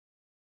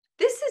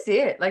is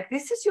it. Like,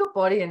 this is your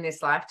body in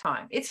this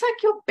lifetime. It's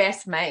like your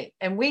best mate,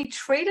 and we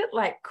treat it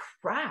like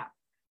crap.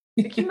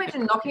 Like, can you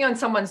imagine knocking on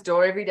someone's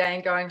door every day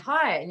and going,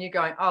 hi, and you're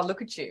going, oh,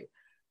 look at you.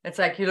 It's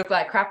like, you look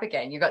like crap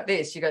again. You got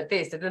this,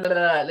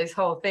 this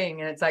whole thing.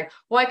 And it's like,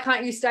 why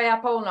can't you stay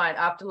up all night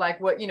after like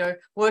what,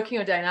 working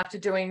all day and after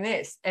doing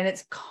this? And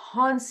it's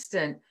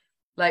constant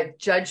like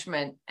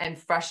judgment and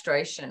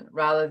frustration,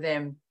 rather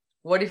than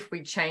what if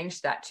we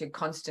change that to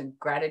constant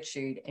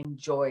gratitude and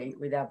joy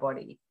with our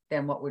body?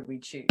 Then what would we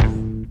choose?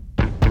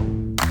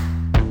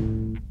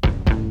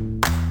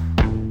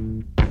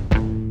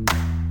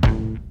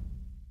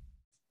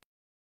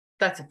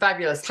 That's a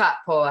fabulous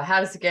clap, Paula.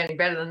 How does it get any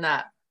better than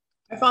that?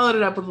 I followed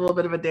it up with a little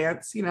bit of a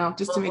dance,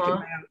 just to make it my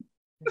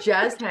own.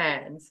 Jazz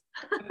hands.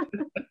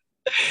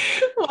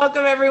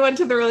 Welcome everyone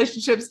to the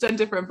Relationships Done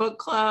Different Book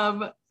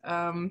Club.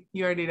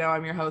 You already know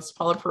I'm your host,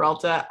 Paula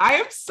Peralta. I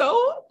am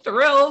so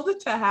thrilled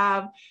to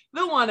have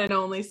the one and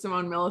only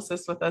Simone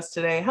Milasas with us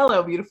today.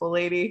 Hello, beautiful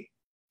lady.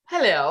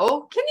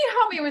 Hello. Can you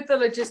help me with the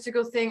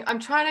logistical thing? I'm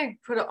trying to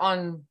put it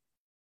on.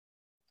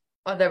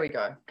 Oh, there we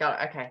go.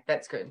 Got it. Okay,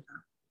 that's good.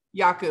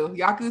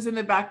 Yaku's in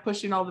the back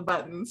pushing all the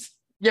buttons.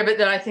 Yeah, but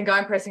then I think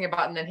I'm pressing a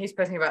button and he's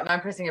pressing a button and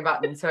I'm pressing a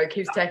button. So it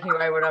keeps taking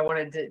away what I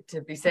wanted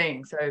to be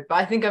seeing. So, but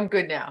I think I'm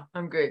good now.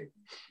 I'm good.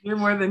 You're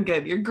more than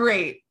good. You're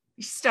great.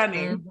 You're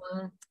stunning.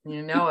 Mm-hmm.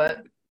 You know it.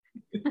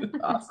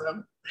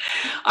 Awesome.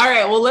 All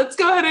right. Well, let's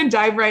go ahead and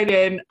dive right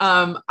in.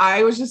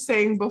 I was just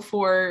saying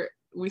before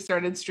we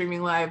started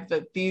streaming live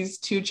that these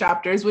two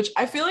chapters, which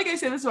I feel like I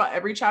say this about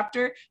every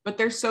chapter, but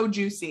they're so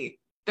juicy.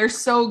 They're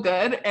so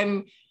good.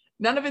 And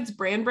none of it's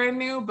brand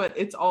new, but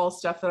it's all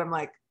stuff that I'm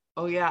like,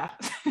 oh yeah,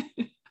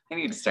 I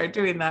need to start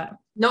doing that.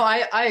 No,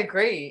 I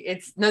agree.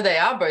 They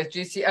are both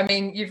juicy. I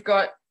mean, you've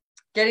got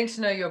getting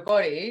to know your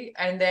body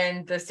and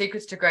then the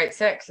secrets to great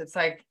sex. It's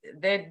like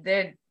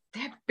they're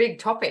big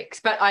topics,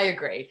 but I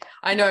agree.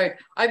 I know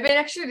I've been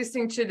actually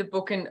listening to the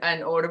book and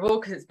Audible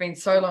because it's been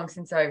so long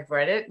since I've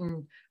read it,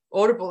 and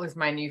Audible is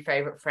my new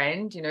favorite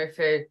friend. For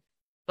the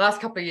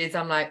last couple of years,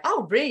 I'm like,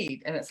 I'll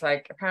read. And it's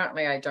like,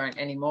 apparently I don't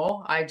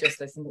anymore. I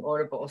just listen to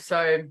Audible. So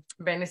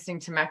I've been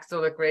listening to Max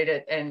Zulik read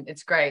it and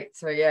it's great.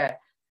 So yeah.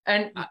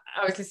 And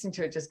I was listening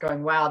to it just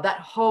going, wow, that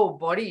whole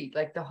body,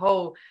 like the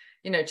whole,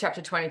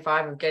 chapter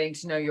 25 of getting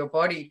to know your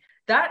body,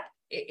 that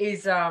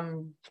is,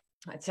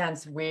 it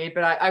sounds weird,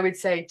 but I would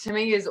say to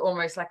me is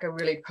almost like a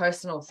really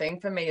personal thing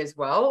for me as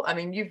well. I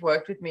mean, you've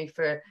worked with me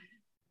for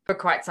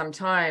quite some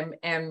time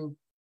and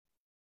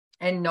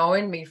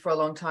known me for a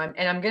long time.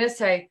 And I'm going to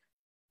say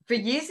for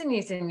years and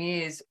years and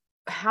years,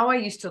 how I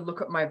used to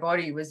look at my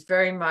body was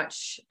very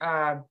much,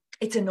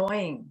 it's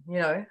annoying,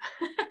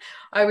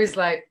 I was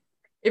like,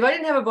 if I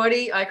didn't have a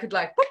body, I could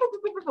like,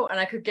 and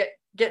I could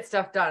get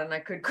stuff done and I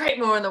could create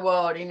more in the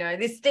world.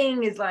 This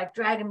thing is like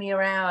dragging me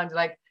around.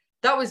 Like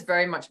that was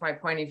very much my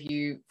point of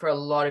view for a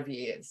lot of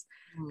years.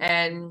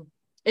 And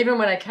even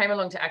when I came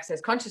along to Access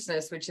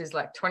Consciousness, which is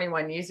like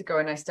 21 years ago,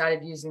 and I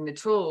started using the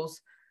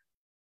tools,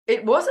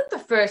 it wasn't the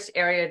first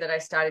area that I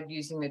started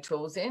using the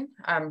tools in.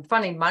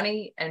 Funny,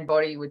 money and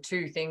body were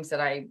two things that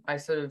I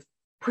sort of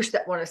pushed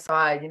that one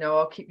aside.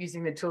 I'll keep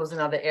using the tools in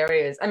other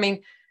areas. I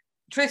mean,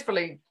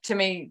 truthfully, to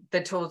me, the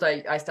tools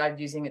I started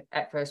using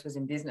at first was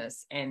in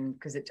business. And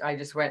because I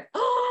just went,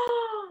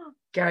 oh,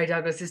 Gary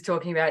Douglas is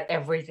talking about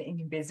everything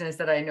in business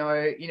that I know,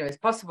 is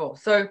possible.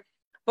 So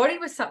body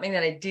was something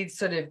that I did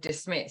sort of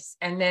dismiss.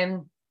 And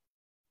then,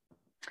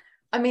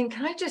 I mean,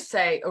 can I just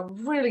say a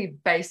really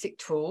basic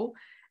tool,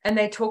 and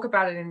they talk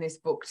about it in this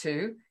book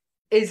too,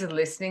 is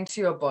listening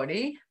to your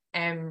body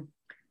and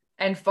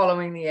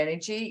following the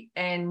energy.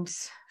 And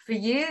for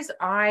years,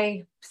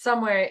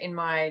 somewhere in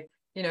my,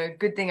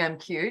 good thing I'm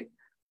cute,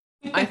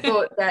 I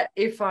thought that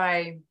if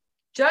I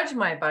judge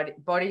my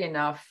body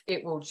enough,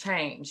 it will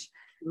change.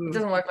 It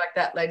doesn't work like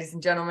that, ladies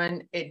and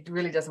gentlemen. It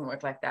really doesn't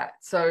work like that.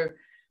 So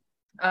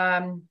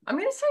I'm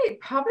going to say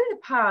probably the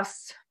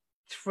past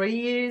 3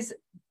 years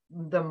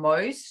the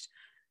most,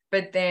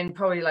 but then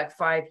probably like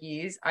 5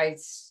 years, I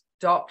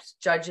stopped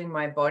judging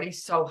my body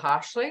so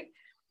harshly.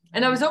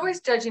 And I was always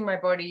judging my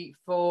body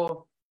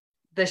for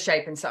the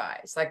shape and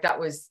size. Like that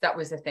was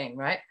the thing,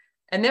 right?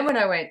 And then when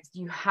I went,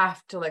 you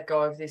have to let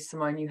go of this,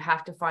 Simone, you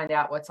have to find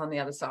out what's on the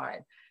other side.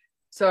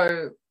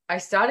 So I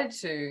started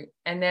to,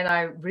 and then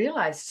I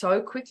realized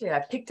so quickly, I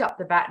picked up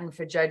the baton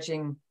for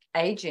judging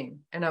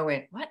aging. And I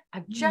went, what?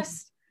 I've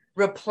just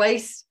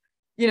replaced,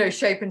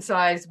 shape and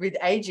size with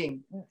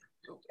aging.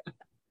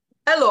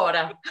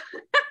 Elora.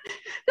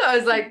 So I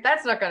was like,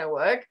 that's not going to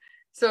work.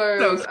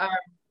 So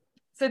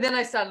then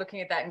I started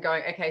looking at that and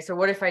going, okay, so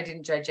what if I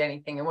didn't judge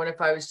anything? And what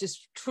if I was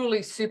just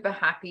truly super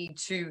happy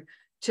to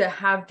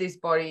have this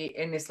body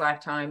in this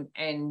lifetime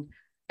and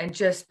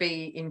just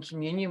be in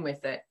communion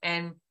with it?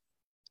 And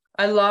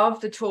I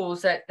love the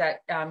tools that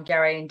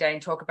Gary and Dane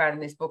talk about in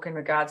this book in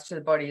regards to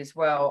the body as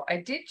well. I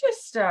did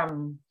just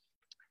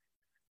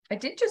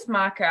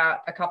mark out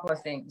a couple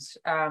of things.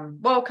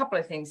 A couple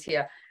of things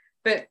here,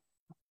 but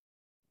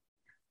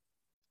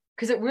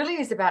because it really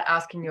is about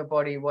asking your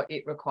body what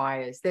it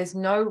requires. There's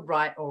no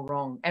right or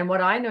wrong. And what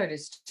I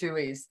noticed too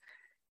is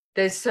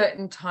there's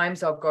certain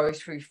times I'll go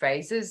through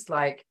phases,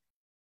 like,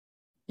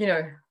 you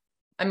know,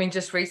 I mean,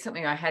 just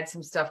recently I had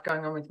some stuff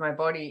going on with my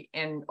body,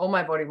 and all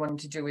my body wanted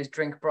to do was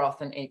drink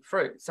broth and eat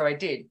fruit. So I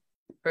did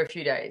for a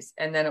few days.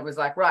 And then it was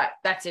like, right,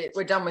 that's it.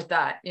 We're done with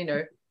that. You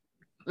know,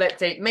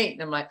 let's eat meat.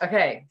 And I'm like,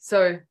 okay.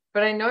 So,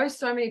 but I know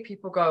so many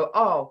people go,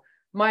 oh,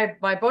 my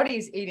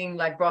body's eating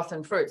like broth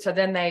and fruit. So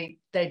then they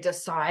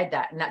decide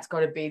that, and that's got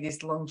to be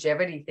this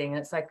longevity thing. And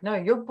it's like, no,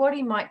 your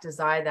body might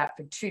desire that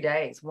for 2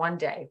 days, 1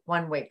 day,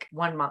 1 week,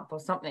 1 month or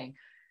something,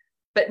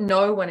 but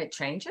know when it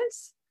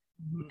changes.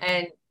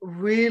 And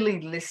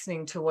really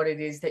listening to what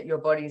it is that your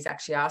body is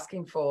actually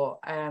asking for.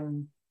 I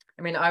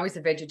mean, I was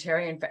a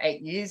vegetarian for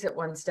 8 years at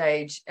one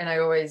stage, and I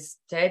always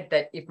said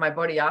that if my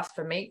body asked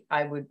for meat,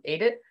 I would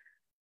eat it.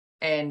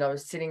 And I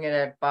was sitting at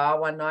a bar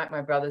one night,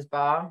 my brother's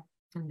bar,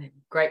 and a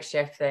great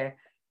chef there,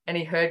 and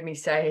he heard me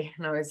say,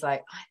 and I was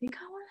like, I think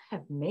I want to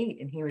have meat.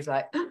 And he was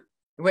like, he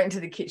went into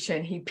the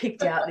kitchen, he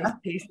picked out this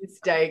piece of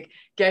steak,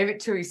 gave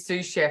it to his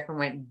sous chef, and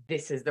went,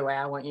 this is the way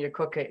I want you to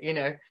cook it, you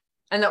know.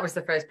 And that was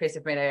the first piece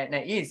of meat I ate in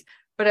 8 years.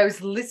 But I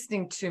was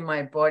listening to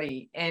my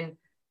body, and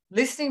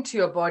listening to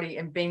your body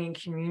and being in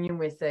communion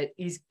with it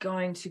is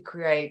going to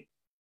create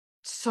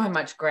so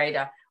much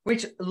greater,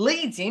 which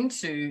leads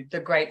into the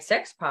great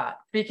sex part,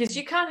 because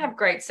you can't have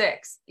great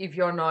sex if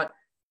you're not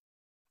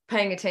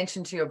paying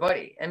attention to your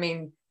body. I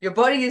mean, your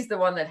body is the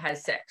one that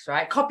has sex,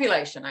 right?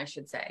 Copulation, I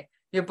should say.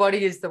 Your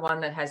body is the one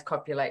that has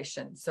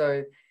copulation.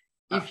 So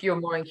if you're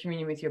more in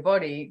communion with your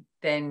body,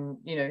 then,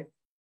 you know,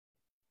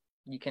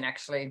 you can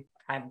actually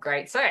have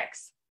great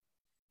sex.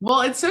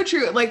 Well, it's so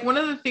true. Like, one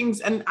of the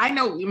things, and I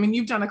know, I mean,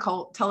 you've done a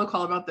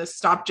telecall about this,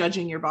 stop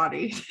judging your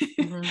body.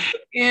 Mm-hmm.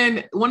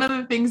 And one of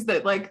the things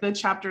that like the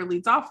chapter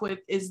leads off with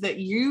is that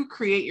you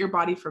create your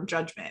body from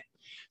judgment.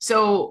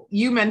 So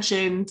you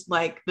mentioned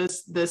like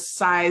this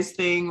size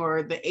thing,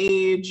 or the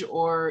age,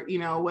 or, you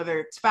know, whether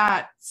it's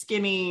fat,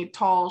 skinny,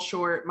 tall,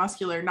 short,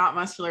 muscular, not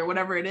muscular,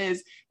 whatever it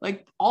is,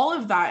 like all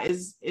of that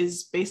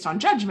is based on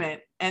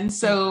judgment. And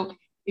so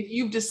if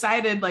you've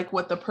decided like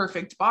what the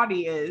perfect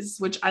body is,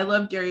 which I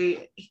love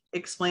Gary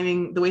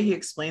explaining, the way he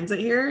explains it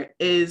here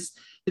is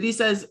that he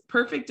says,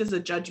 perfect is a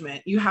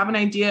judgment. You have an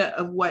idea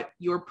of what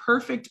your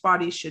perfect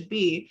body should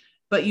be,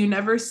 but you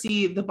never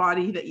see the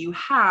body that you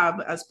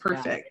have as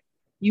perfect. Yeah.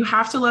 You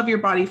have to love your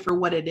body for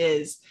what it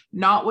is,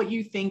 not what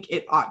you think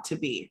it ought to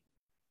be.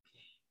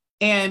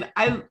 And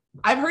I've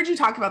heard you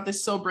talk about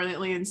this so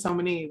brilliantly in so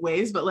many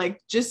ways, but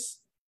like, just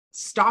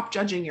stop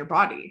judging your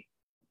body.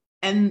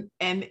 And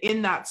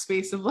in that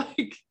space of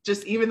like,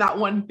 just even that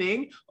one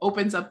thing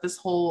opens up this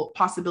whole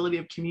possibility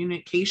of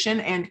communication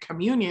and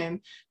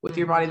communion with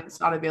your body that's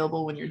not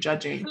available when you're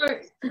judging. So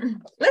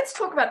let's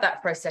talk about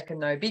that for a second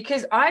though,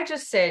 because I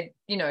just said,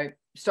 you know,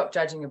 stop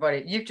judging your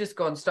body. You've just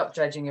gone, stop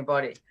judging your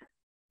body.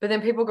 But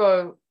then people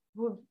go,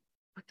 well,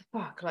 what the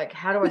fuck? Like,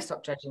 how do I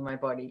stop judging my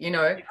body? You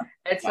know,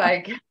 it's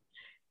like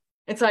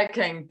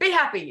saying, be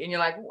happy. And you're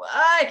like,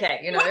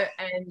 okay, you know,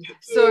 and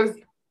so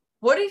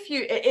what if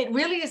you, it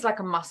really is like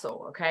a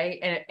muscle,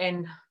 okay?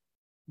 And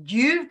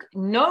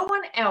no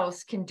one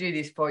else can do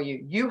this for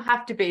you. You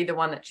have to be the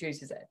one that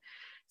chooses it.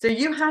 So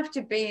you have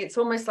to be, it's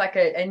almost like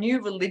a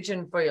new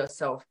religion for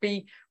yourself.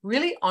 Be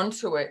really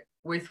onto it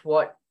with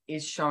what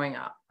is showing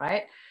up,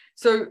 right?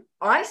 So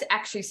I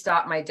actually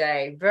start my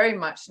day very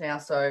much now.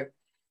 So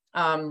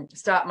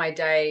start my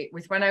day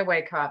with, when I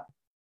wake up,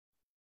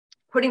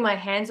 putting my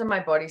hands on my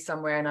body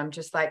somewhere, and I'm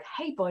just like,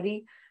 hey,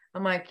 body.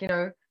 I'm like, you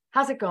know,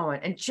 how's it going?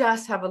 And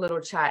just have a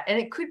little chat. And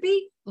it could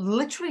be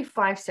literally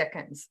 5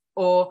 seconds,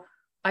 or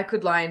I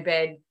could lie in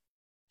bed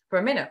for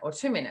a minute or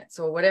 2 minutes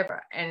or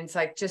whatever. And it's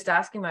like just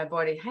asking my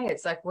body, hey,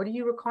 it's like, what do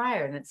you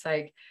require? And it's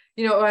like,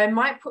 you know, or I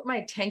might put my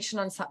attention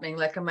on something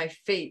like on my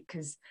feet,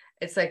 because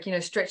it's like, you know,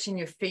 stretching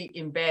your feet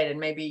in bed and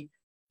maybe,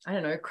 I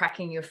don't know,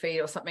 cracking your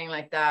feet or something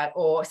like that.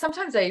 Or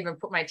sometimes I even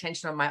put my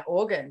attention on my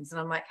organs,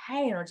 and I'm like,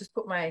 hey, and I'll just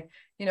put my,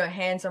 you know,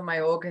 hands on my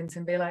organs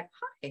and be like,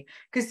 hi.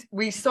 Because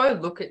we so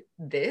look at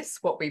this,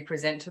 what we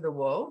present to the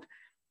world.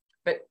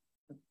 But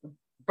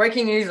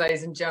breaking news,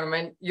 ladies and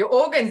gentlemen, your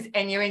organs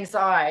and your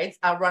insides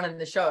are running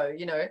the show,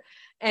 you know,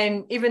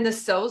 and even the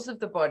cells of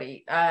the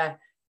body,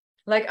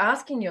 like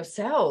asking your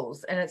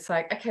cells, and it's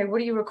like, okay, what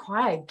do you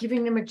require?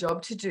 Giving them a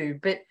job to do,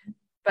 but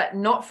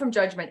not from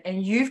judgment.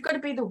 And you've got to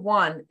be the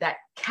one that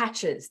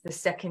catches the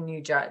second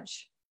you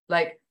judge,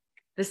 like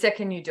the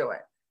second you do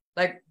it.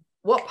 Like,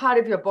 what part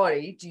of your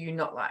body do you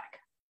not like?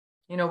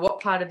 You know,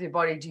 what part of your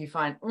body do you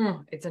find,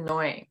 it's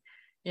annoying?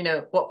 You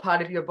know, what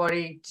part of your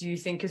body do you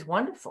think is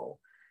wonderful?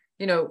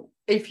 You know,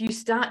 if you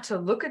start to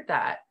look at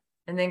that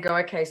and then go,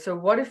 okay, so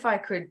what if I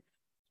could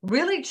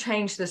really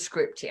change the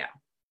script here?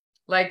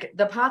 Like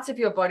the parts of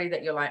your body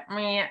that you're like,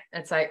 meh,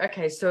 it's like,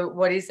 okay, so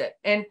what is it?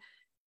 And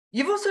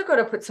you've also got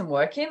to put some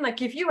work in.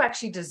 Like if you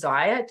actually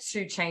desire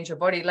to change your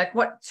body, like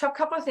so a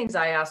couple of things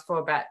I asked for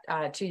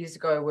about 2 years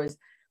ago was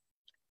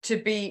to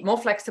be more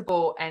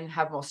flexible and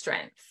have more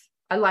strength.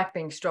 I like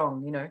being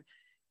strong, you know.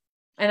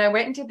 And I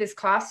went and did this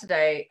class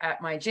today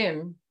at my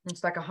gym.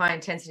 It's like a high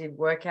intensity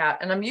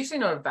workout. And I'm usually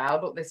not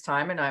available at this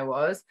time, and I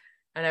was.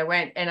 And I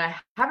went, and I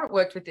haven't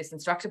worked with this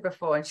instructor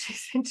before. And she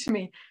said to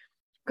me,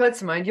 God,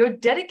 Simone, your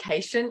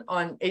dedication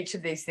on each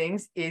of these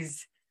things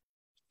is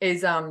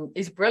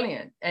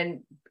brilliant.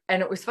 And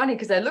it was funny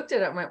because I looked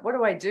at it and went, what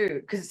do I do?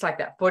 Because it's like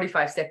that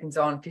 45 seconds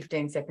on,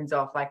 15 seconds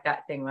off, like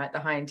that thing, right? The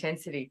high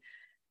intensity.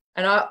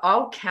 And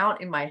I'll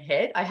count in my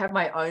head. I have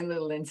my own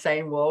little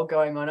insane wall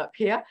going on up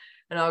here.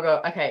 And I'll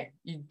go, okay,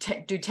 you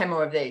do 10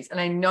 more of these.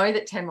 And I know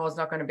that 10 more is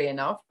not going to be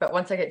enough. But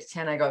once I get to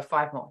 10, I go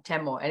 5 more,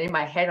 10 more. And in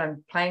my head,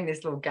 I'm playing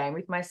this little game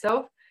with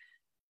myself.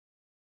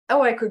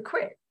 Oh, I could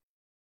quit.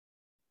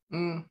 You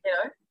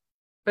know?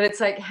 But it's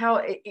like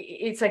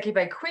it's like if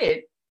I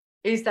quit,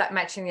 is that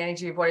matching the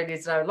energy of what it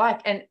is that I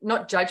like? And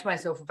not judge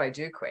myself if I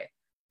do quit.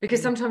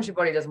 Because sometimes your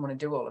body doesn't want to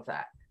do all of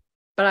that.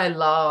 But I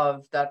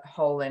love that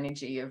whole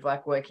energy of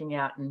like working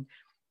out and,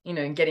 you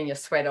know, and getting your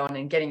sweat on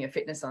and getting your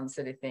fitness on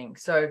sort of thing.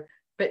 So,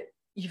 but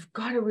you've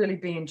got to really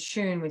be in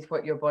tune with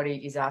what your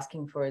body is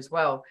asking for as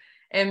well.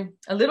 And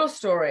a little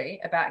story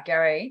about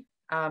Gary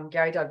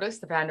Douglas,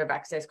 the founder of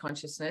Access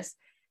Consciousness.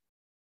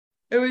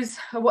 It was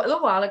a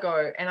little while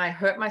ago, and I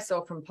hurt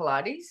myself from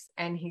Pilates.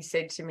 And he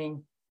said to me,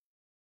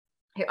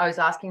 I was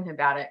asking him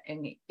about it,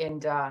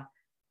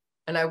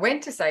 and I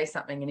went to say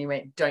something, and he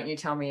went, "Don't you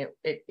tell me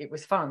it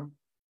was fun."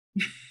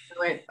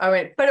 I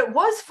went, but it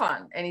was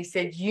fun. And he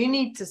said, you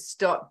need to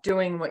stop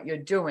doing what you're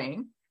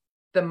doing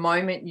the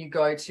moment you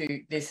go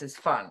to, this is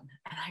fun.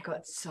 And I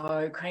got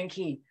so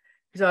cranky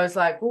because I was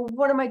like, well,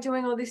 what am I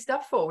doing all this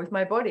stuff for with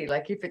my body?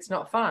 Like, if it's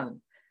not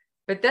fun.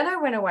 But then I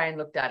went away and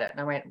looked at it and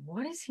I went,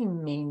 what does he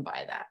mean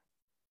by that?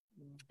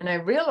 And I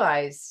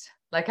realized,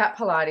 like at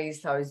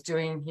Pilates, I was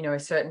doing, you know, a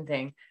certain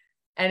thing.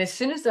 And as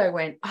soon as I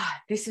went,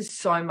 this is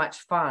so much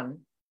fun,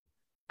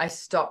 I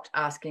stopped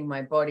asking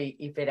my body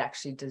if it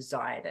actually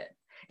desired it.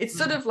 It's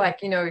sort of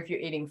like, you know, if you're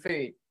eating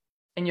food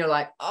and you're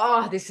like,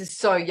 oh, this is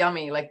so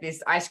yummy, like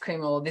this ice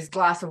cream or this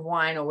glass of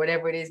wine or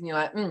whatever it is. And you're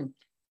like,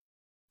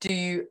 do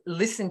you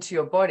listen to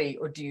your body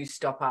or do you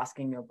stop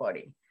asking your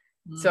body?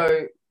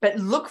 So, but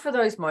look for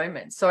those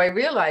moments. So I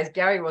realized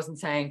Gary wasn't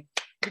saying,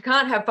 you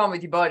can't have fun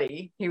with your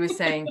body. He was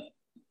saying,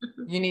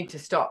 you need to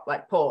stop,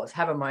 like pause,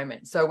 have a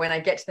moment. So when I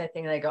get to that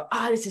thing and I go,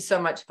 this is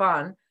so much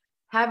fun.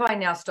 Have I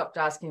now stopped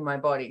asking my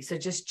body? So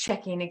just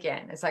check in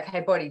again. It's like,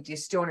 hey, body, do you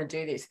still want to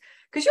do this?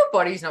 Because your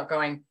body's not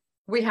going,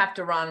 we have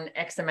to run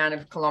X amount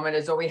of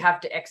kilometers or we have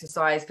to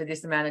exercise for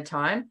this amount of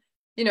time.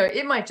 You know,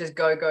 it might just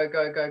go, go,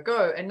 go, go,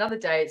 go. Another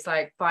day, it's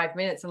like 5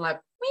 minutes and like,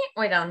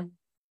 we're done.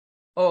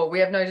 Or we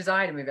have no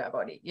desire to move our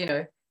body, you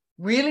know,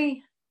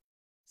 really.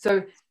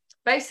 So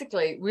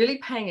basically really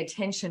paying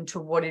attention to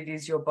what it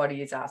is your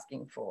body is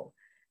asking for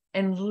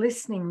and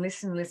listening.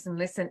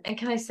 And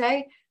can I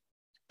say,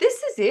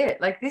 this is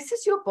it. Like, this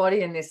is your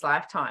body in this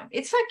lifetime.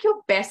 It's like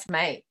your best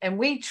mate. And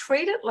we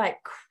treat it like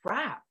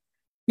crap.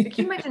 Like,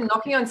 can you imagine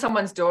knocking on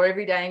someone's door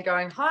every day and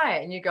going, hi,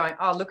 and you're going,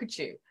 oh, look at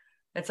you.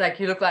 It's like,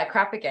 you look like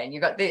crap again. You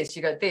got this,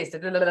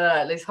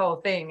 this whole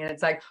thing. And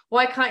it's like,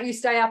 why can't you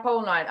stay up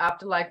all night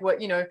after like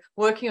what, you know,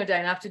 working all day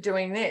and after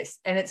doing this?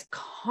 And it's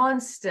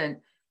constant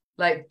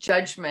like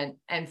judgment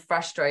and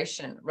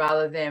frustration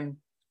rather than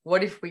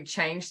what if we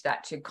change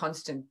that to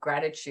constant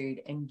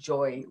gratitude and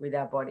joy with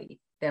our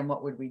body? Then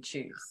what would we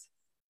choose?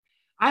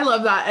 I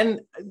love that. And,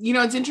 you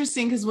know, it's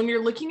interesting because when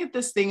you're looking at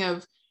this thing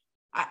of,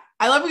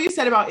 I love what you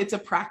said about it's a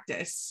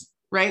practice,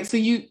 right? So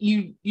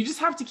you just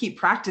have to keep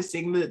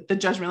practicing the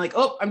judgment, like,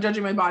 oh, I'm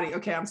judging my body.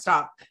 Okay, I'm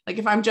stopped. Like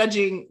if I'm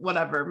judging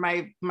whatever,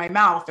 my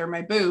mouth or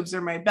my boobs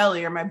or my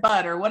belly or my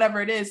butt or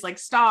whatever it is, like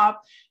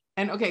stop.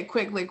 And okay,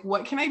 quick, like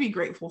what can I be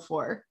grateful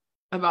for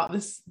about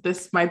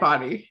this my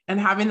body? And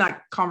having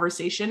that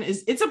conversation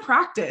it's a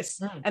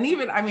practice. And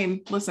even, I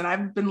mean, listen,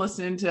 I've been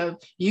listening to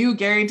you,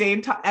 Gary,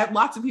 Dane,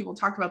 lots of people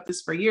talk about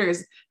this for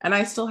years, and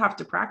I still have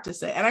to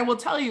practice it. And I will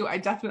tell you, I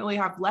definitely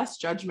have less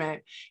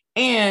judgment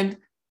and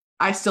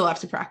I still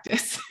have to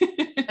practice.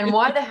 And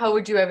why the hell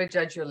would you ever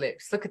judge your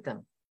lips? Look at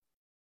them.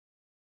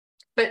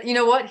 But you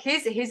know what?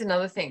 Here's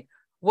another thing.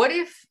 What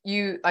if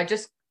you are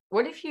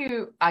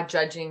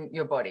judging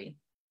your body?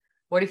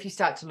 What if you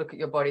start to look at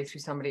your body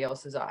through somebody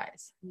else's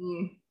eyes?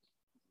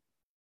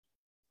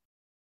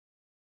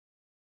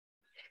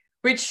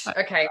 Which,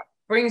 okay,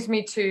 brings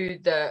me to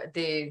the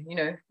you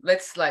know,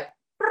 let's like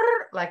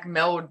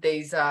meld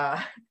these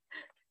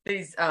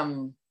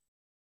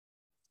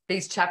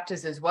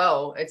chapters as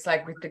well. It's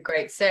like with the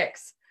great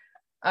sex.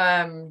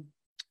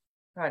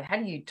 Right, how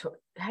do you talk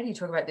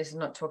about this and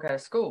not talk out of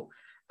school?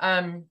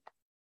 Because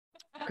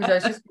I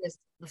was just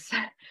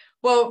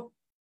well,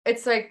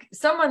 it's like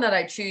someone that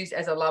I choose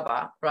as a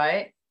lover,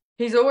 right?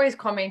 He's always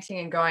commenting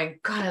and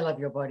going, God, I love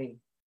your body.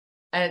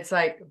 And it's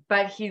like,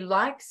 but he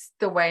likes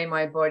the way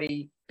my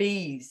body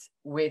bees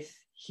with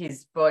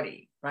his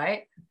body,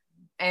 right?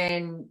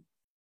 And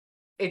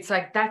it's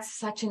like, that's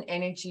such an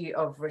energy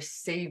of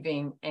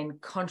receiving and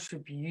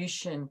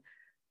contribution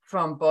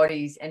from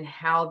bodies and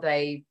how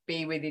they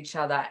be with each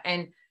other.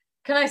 And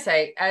can I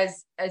say,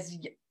 as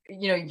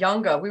you know,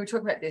 younger, we were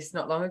talking about this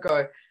not long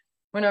ago,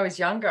 when I was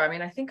younger, I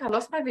mean, I think I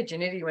lost my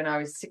virginity when I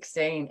was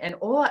 16, and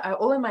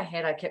all in my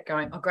head, I kept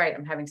going, oh, great,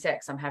 I'm having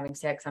sex. I'm having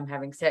sex. I'm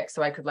having sex.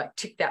 So I could like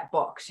tick that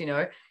box, you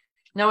know.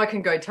 Now I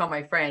can go tell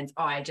my friends,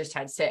 oh, I just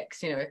had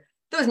sex, you know.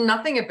 There was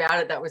nothing about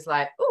it that was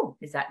like, oh,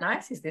 is that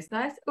nice? Is this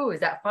nice? Oh,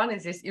 is that fun?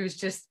 Is this? It was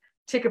just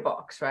tick a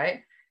box,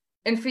 right?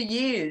 And for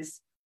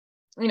years,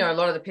 you know, a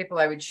lot of the people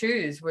I would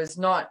choose was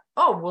not,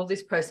 oh, will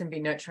this person be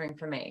nurturing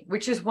for me?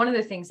 Which is one of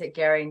the things that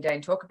Gary and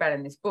Dane talk about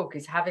in this book,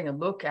 is having a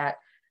look at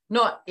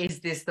not, is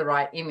this the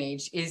right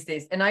image? Is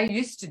this? And I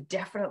used to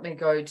definitely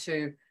go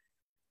to,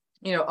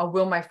 you know, oh,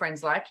 will my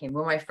friends like him?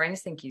 Will my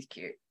friends think he's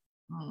cute?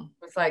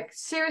 It's like,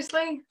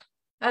 seriously?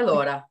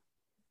 Allora,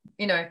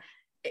 you know,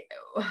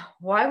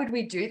 why would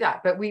we do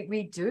that? But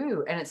we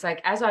do. And it's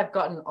like, as I've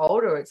gotten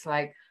older, it's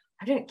like,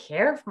 I don't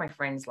care if my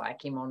friends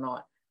like him or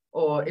not,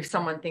 or if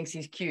someone thinks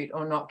he's cute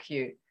or not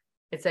cute.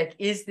 It's like,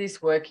 is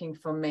this working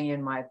for me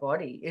and my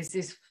body? Is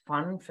this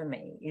fun for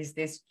me? Is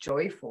this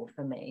joyful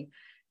for me?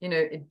 You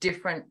know, a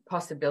different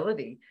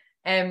possibility.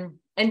 And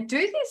do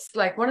this,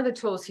 like one of the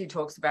tools they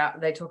talk about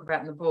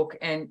in the book,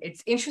 and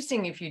it's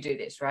interesting if you do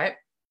this, right?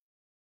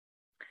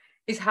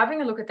 Is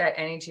having a look at that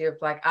energy of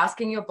like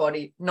asking your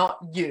body, not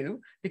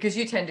you, because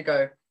you tend to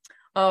go,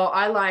 oh,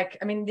 I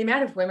mean, the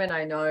amount of women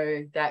I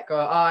know that go,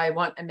 oh, I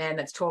want a man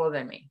that's taller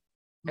than me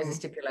as a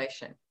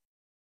stipulation.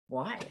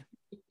 Why?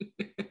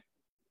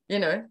 You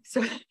know,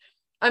 so,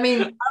 I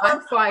mean, I'm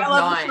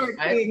 5'9",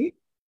 right?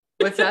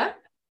 What's that?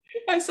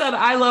 I said,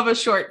 I love a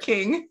short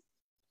king.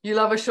 You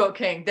love a short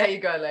king. There you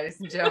go, ladies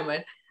and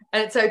gentlemen.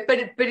 And so, but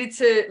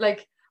it's a,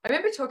 like, I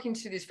remember talking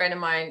to this friend of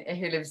mine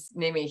who lives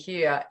near me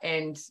here,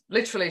 and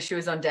literally she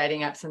was on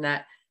dating apps and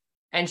that,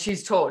 and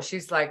she's tall.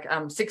 She's like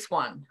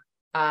 6'1".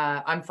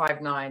 I'm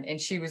 5'9", and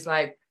she was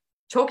like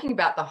talking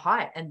about the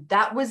height, and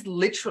that was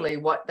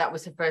literally that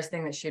was the first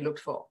thing that she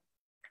looked for.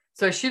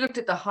 So she looked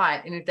at the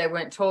height, and if they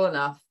weren't tall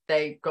enough,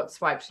 they got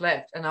swiped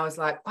left. And I was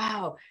like,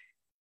 wow,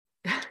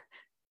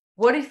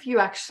 what if you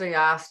actually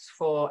asked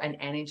for an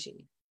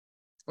energy,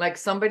 like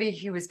somebody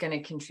who is going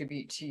to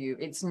contribute to you?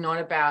 It's not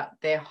about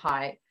their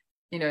height,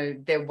 you know,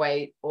 their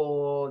weight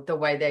or the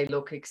way they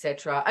look,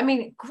 etc. I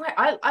mean, great.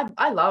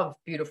 I love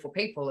beautiful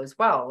people as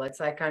well. It's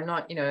like, I'm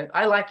not, you know,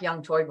 I like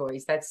young toy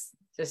boys. That's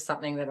just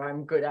something that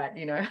I'm good at,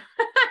 you know.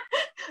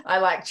 I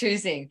like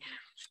choosing.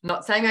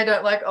 Not saying I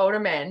don't like older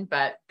men,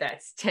 but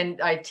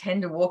I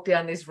tend to walk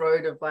down this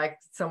road of like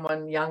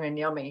someone young and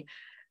yummy.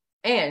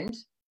 And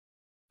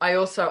I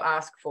also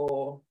ask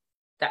for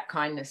that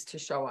kindness to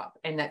show up.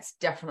 And that's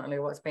definitely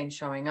what's been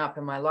showing up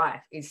in my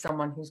life, is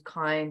someone who's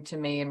kind to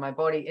me and my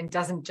body and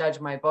doesn't judge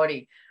my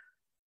body.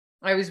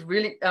 I was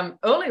really,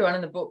 earlier on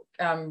in the book,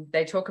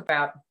 they talk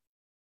about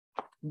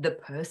the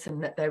person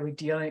that they were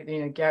dealing,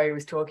 you know, Gary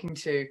was talking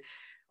to,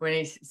 when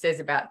he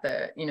says about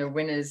the, you know,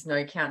 winners,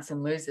 no counts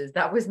and losers.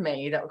 That was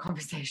me. That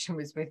conversation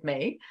was with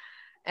me.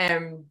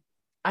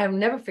 I'll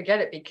never forget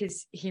it,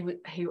 because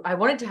I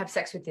wanted to have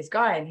sex with this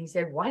guy, and he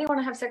said, why do you want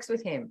to have sex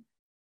with him?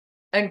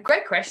 And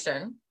great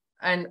question.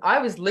 And I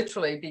was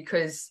literally,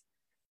 because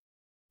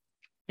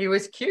he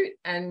was cute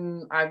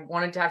and I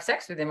wanted to have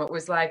sex with him. It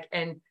was like,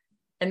 and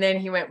then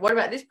he went, what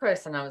about this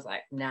person? I was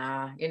like,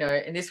 nah, you know,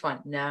 and this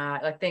one, nah,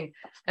 I think.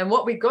 And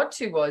what we got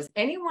to was,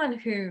 anyone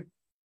who,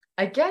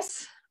 I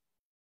guess,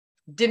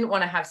 didn't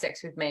want to have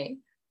sex with me,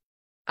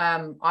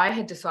 I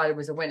had decided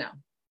was a winner,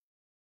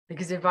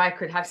 because if I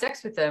could have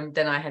sex with them,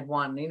 then I had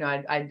won. You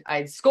know,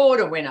 I'd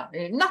scored a winner.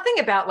 Nothing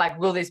about like,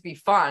 will this be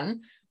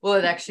fun? Will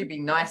it actually be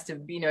nice to,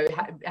 you know,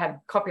 have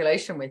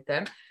copulation with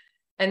them?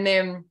 And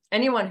then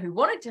anyone who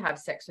wanted to have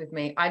sex with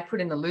me, I'd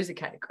put in the loser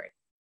category.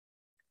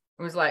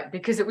 It was like,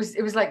 because it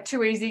was like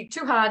too easy,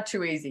 too hard,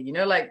 too easy. You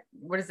know, like,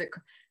 what is it?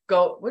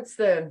 What's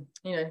the,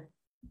 you know,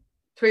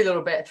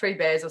 three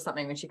bears or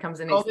something, when she comes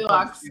in.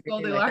 Goldilocks.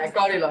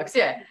 Goldilocks,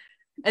 yeah.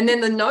 And then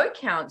the no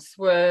counts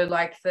were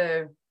like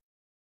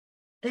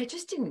they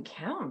just didn't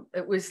count.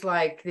 It was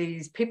like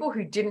these people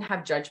who didn't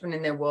have judgment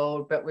in their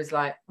world, but was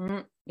like,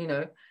 you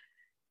know.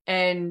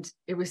 And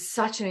it was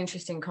such an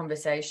interesting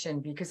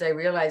conversation, because I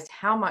realized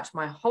how much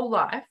my whole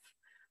life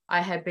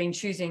I had been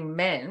choosing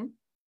men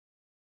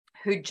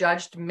who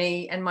judged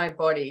me and my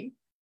body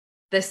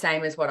the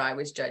same as what I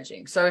was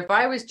judging. So if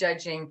I was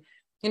judging,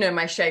 you know,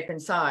 my shape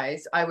and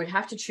size, I would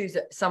have to choose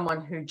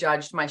someone who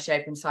judged my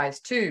shape and size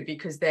too,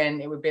 because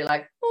then it would be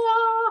like,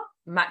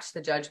 match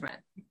the judgment,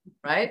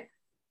 right?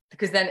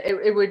 Because then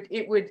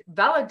it would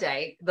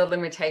validate the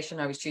limitation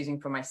I was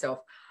choosing for myself.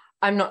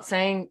 I'm not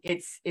saying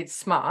it's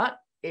smart.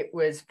 It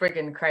was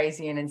friggin'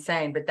 crazy and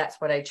insane, but that's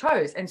what I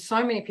chose. And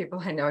so many people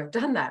I know have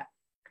done that.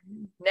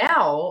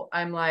 Now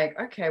I'm like,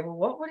 okay, well,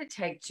 what would it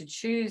take to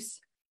choose,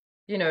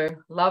 you know,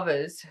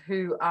 lovers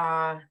who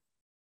are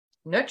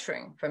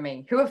nurturing for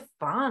me, who are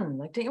fun?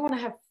 Like, don't you want to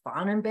have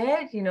fun in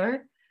bed? You know,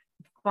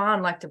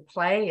 fun, like to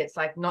play. It's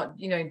like not,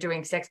 you know,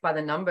 doing sex by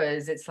the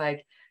numbers. It's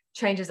like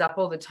changes up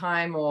all the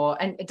time,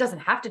 and it doesn't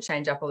have to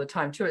change up all the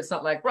time too. It's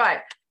not like, right,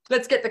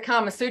 let's get the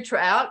Kama Sutra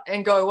out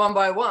and go one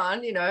by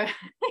one, you know.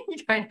 You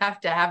don't have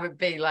to have it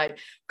be like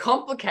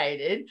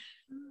complicated.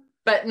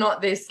 but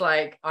not this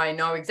like, I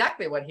know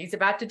exactly what he's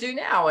about to do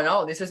now, and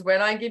oh, this is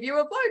when I give you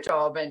a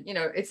blowjob, and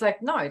it's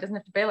like, no, it doesn't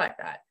have to be like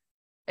that.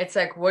 It's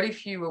like, what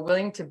if you were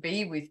willing to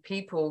be with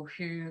people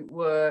who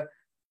were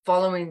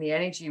following the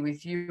energy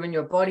with you and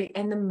your body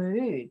and the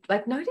mood?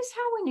 Like, notice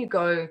how when you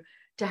go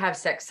to have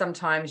sex,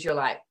 sometimes you're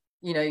like,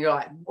 you're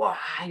like, wow,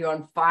 you're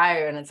on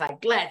fire, and it's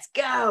like, let's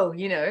go,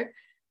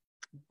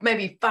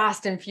 maybe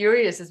fast and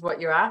furious is what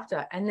you're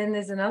after. And then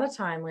there's another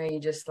time where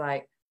you're just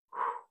like,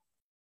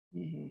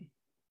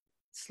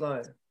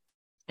 slow,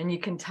 and you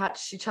can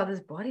touch each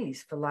other's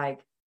bodies for like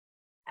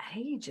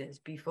ages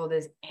before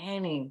there's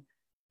any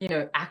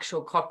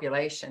actual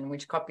copulation,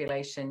 which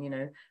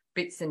copulation,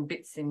 bits and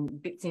bits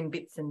and bits in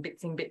bits and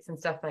bits in bits and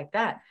stuff like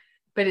that.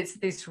 But it's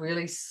this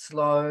really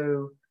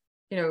slow,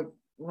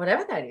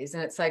 whatever that is.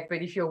 And it's like,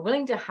 but if you're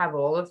willing to have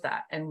all of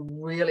that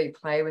and really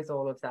play with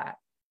all of that,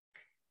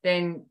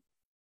 then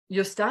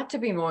you'll start to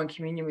be more in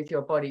communion with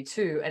your body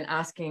too, and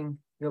asking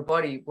your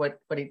body what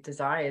it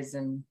desires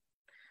and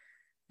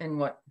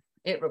what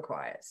it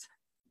requires.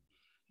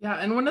 Yeah.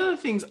 And one of the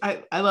things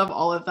I love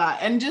all of that.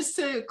 And just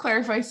to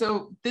clarify,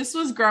 so this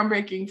was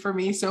groundbreaking for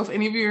me. So if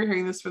any of you are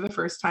hearing this for the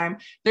first time,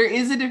 there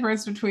is a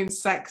difference between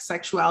sex,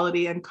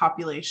 sexuality, and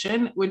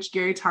copulation, which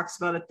Gary talks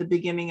about at the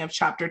beginning of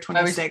chapter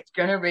 26. I was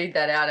going to read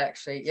that out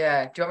actually.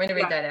 Yeah. Do you want me to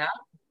read that out?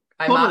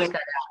 I totally. marked that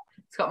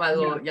out. It's got my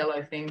little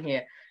yellow thing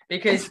here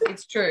because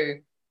it's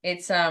true.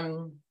 It's at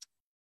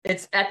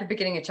the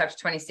beginning of chapter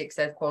 26,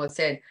 as Paula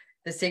said,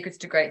 the secrets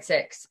to great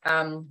sex.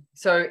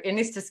 So in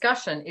this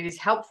discussion, it is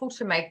helpful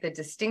to make the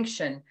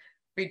distinction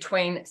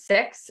between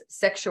sex,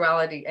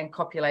 sexuality, and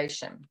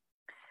copulation.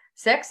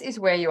 Sex is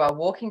where you are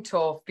walking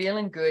tall,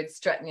 feeling good,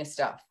 strutting your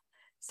stuff.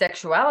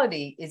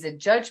 Sexuality is a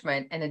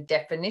judgment and a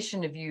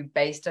definition of you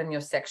based on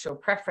your sexual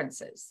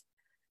preferences.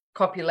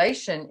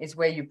 Copulation is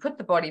where you put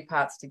the body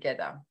parts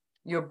together.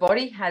 Your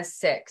body has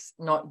sex,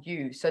 not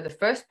you. So the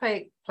first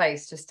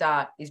place to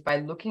start is by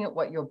looking at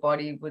what your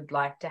body would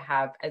like to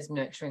have as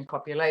nurturing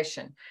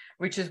copulation,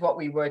 which is what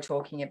we were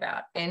talking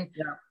about. And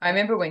I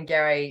remember when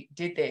Gary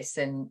did this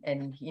and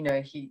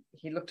he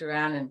looked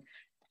around and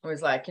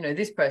was like,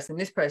 this person,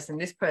 this person,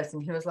 this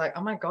person. He was like,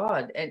 oh my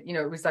God. And,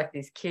 it was like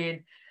this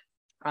kid,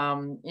 I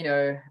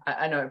know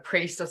a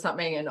priest or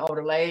something, an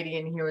older lady,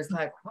 and he was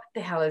like, what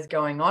the hell is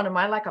going on? Am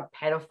I like a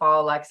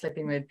pedophile, like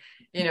sleeping with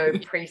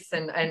priests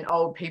and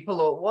old people,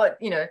 or what?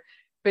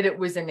 But it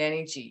was an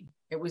energy.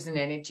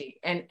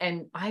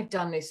 And I've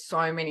done this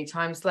so many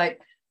times. Like,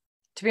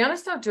 to be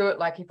honest, I'll do it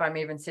like if I'm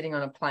even sitting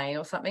on a plane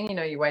or something,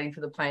 you're waiting for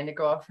the plane to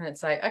go off, and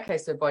it's like, okay,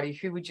 so body,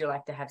 who would you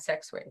like to have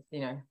sex with?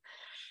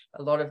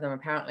 A lot of them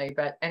apparently,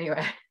 but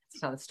anyway,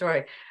 it's another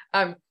story.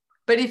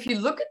 But if you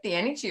look at the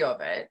energy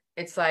of it,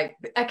 it's like,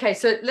 okay,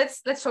 so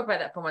let's talk about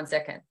that for 1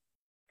 second.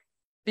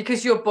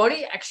 Because your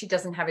body actually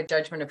doesn't have a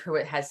judgment of who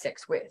it has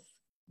sex with.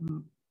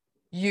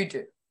 You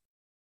do.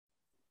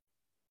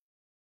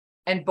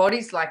 And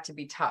bodies like to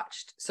be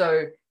touched.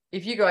 So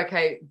if you go,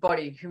 okay,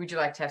 body, who would you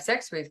like to have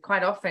sex with?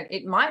 Quite often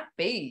it might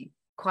be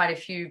quite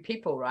a few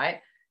people, right?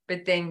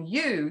 But then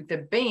you, the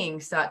being,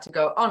 start to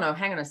go, oh no,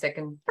 hang on a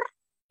second,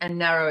 and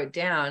narrow it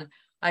down.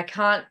 I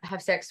can't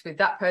have sex with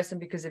that person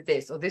because of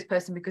this, or this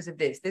person because of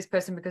this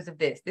person because of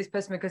this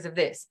person because of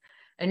this.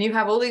 And you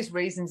have all these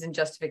reasons and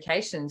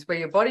justifications where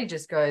your body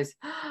just goes,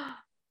 oh,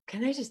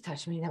 can they just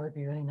touch me? That would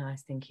be really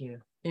nice. Thank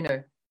you.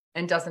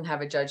 And doesn't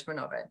have a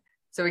judgment of it.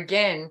 So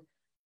again,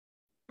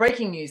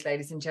 breaking news,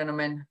 ladies and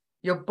gentlemen,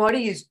 your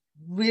body is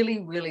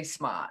really, really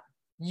smart.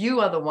 You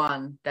are the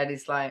one that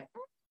is like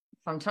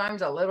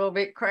sometimes a little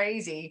bit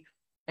crazy.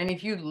 And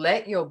if you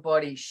let your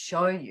body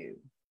show you,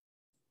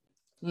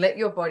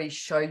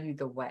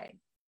 the way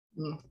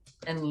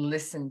and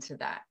listen to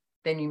that,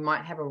 then you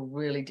might have a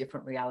really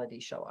different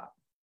reality show up.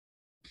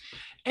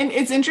 And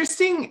it's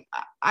interesting.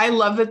 I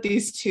love that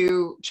these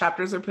two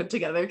chapters are put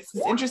together because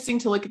it's interesting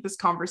to look at this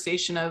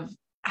conversation of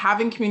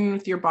having communion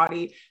with your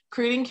body,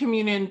 creating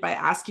communion by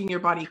asking your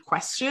body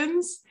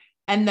questions,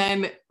 and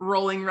then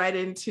rolling right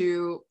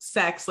into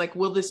sex. Like,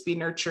 will this be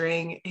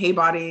nurturing? Hey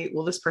body,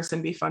 will this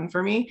person be fun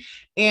for me?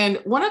 And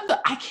one of the,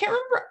 I can't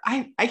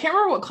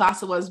remember what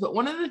class it was, but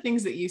one of the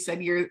things that you said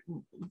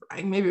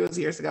maybe it was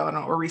years ago, I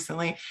don't know, or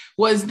recently,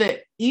 was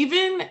that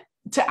even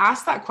to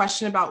ask that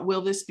question about,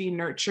 will this be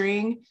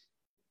nurturing?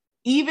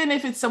 Even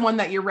if it's someone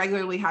that you're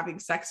regularly having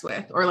sex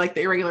with, or like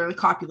that you're regularly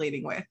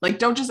copulating with, like,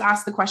 don't just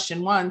ask the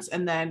question once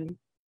and then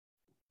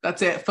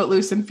that's it,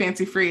 footloose and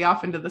fancy free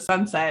off into the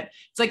sunset.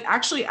 It's like,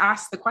 actually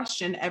ask the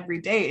question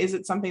every day. Is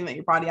it something that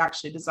your body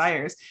actually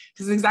desires?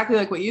 Because exactly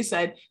like what you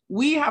said,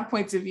 we have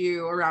points of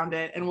view around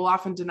it and we'll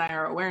often deny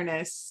our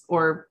awareness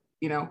or,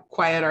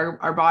 quiet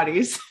our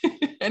bodies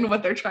and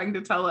what they're trying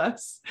to tell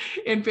us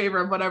in favor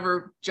of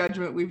whatever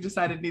judgment we've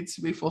decided needs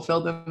to be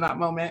fulfilled in that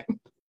moment.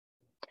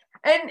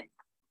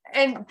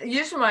 And you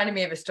just reminded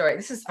me of a story.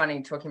 This is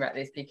funny talking about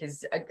this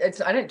because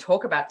I don't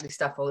talk about this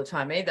stuff all the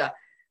time either.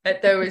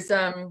 But there was,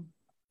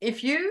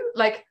 if you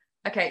like,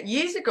 okay,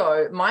 years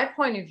ago, my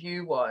point of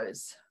view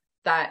was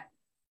that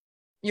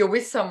you're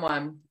with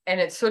someone and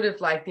it's sort of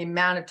like the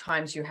amount of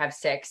times you have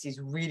sex is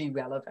really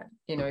relevant.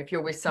 You know, if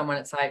you're with someone,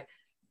 it's like,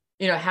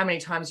 you know, how many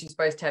times you're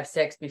supposed to have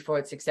sex before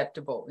it's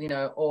acceptable, you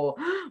know, or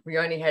we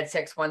only had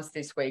sex once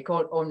this week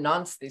or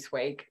nonce this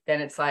week.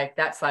 Then it's like,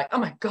 that's like, oh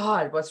my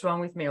God, what's wrong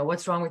with me? Or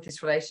what's wrong with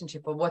this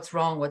relationship? Or what's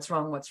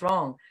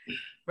wrong?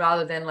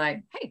 Rather than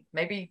like, hey,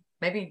 maybe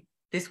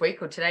this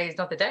week or today is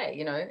not the day,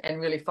 you know, and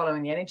really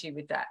following the energy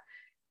with that.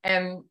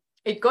 And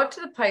it got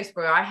to the place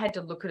where I had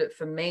to look at it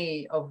for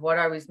me of what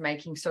I was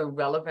making so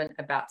relevant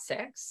about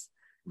sex,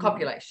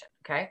 copulation.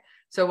 Okay.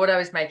 So what I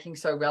was making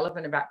so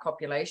relevant about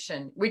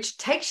copulation, which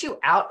takes you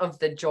out of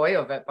the joy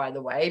of it, by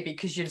the way,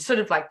 because you're sort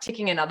of like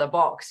ticking another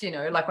box, you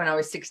know, like when I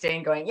was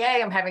 16 going,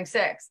 yay, I'm having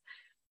sex.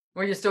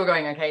 Where you're still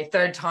going, okay,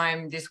 third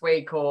time this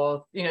week,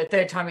 or, you know,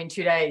 third time in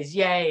 2 days.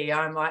 Yay.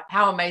 I'm like,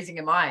 how amazing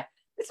am I?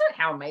 It's not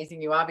how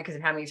amazing you are because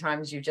of how many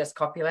times you've just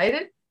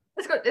copulated.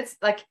 It's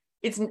like,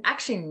 it's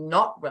actually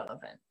not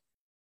relevant.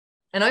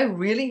 And I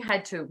really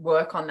had to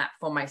work on that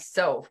for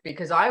myself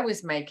because I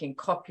was making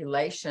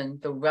copulation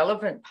the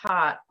relevant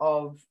part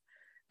of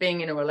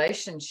being in a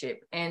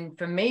relationship. And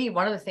for me,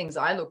 one of the things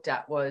I looked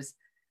at was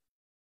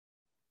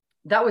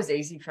that was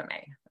easy for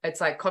me.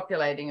 It's like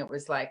copulating. It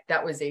was like,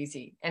 that was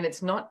easy. And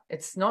it's not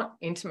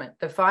intimate.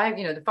 The five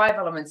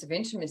elements of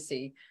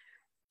intimacy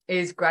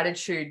is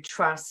gratitude,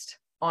 trust,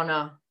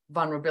 honor,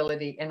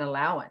 vulnerability, and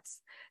allowance.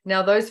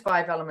 Now, those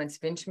 5 elements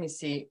of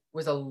intimacy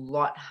was a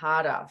lot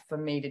harder for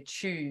me to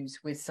choose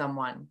with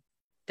someone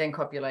than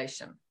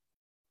copulation.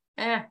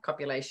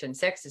 Copulation,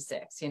 sex is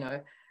sex, you know,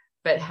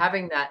 but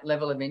having that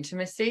level of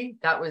intimacy,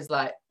 that was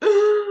like,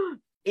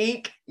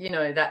 eek, you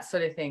know, that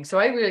sort of thing. So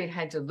I really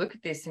had to look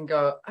at this and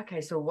go, okay,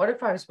 so what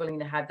if I was willing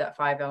to have that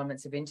 5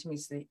 elements of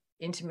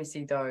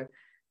intimacy though,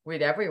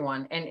 with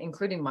everyone and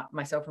including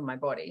myself and my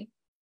body,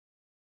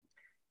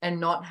 and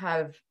not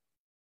have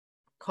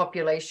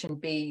copulation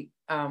be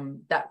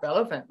that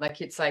relevant?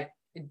 Like, it's like,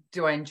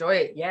 do I enjoy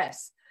it?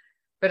 Yes.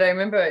 But I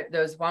remember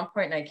there was one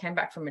point I came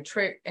back from a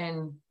trip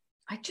and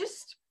I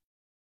just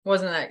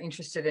wasn't that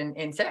interested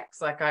in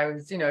sex. Like I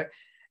was, you know,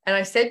 and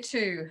I said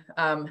to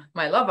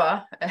my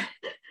lover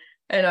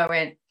and I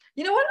went,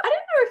 you know what? I don't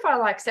know if I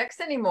like sex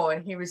anymore.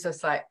 And he was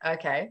just like,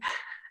 okay.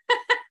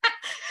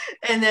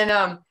 And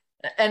then,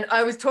 and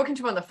I was talking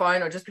to him on the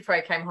phone or just before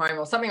I came home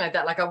or something like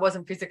that. Like I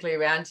wasn't physically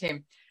around him.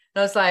 And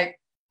I was like,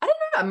 I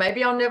don't know,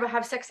 maybe I'll never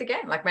have sex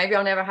again. Like maybe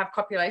I'll never have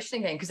copulation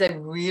again. Because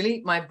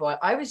my body,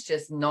 I was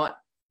just not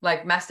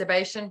like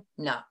masturbation.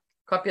 No.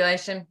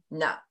 Copulation.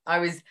 No. I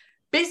was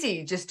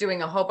busy just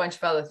doing a whole bunch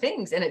of other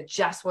things and it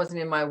just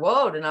wasn't in my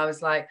world. And I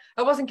was like,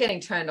 I wasn't getting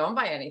turned on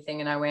by anything.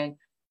 And I went,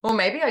 well,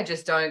 maybe I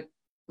just don't,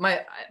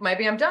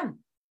 maybe I'm done.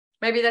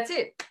 Maybe that's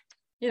it.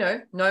 You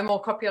know, no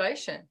more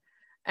copulation.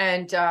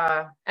 And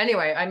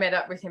anyway, I met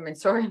up with him and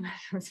saw him.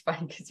 It was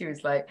funny because he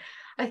was like,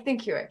 I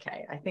think you're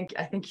okay. I think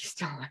you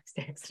still like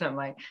sex. And I'm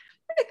like,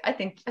 I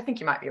think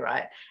you might be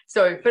right.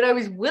 So, but I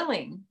was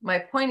willing, my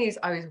point is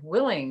I was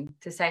willing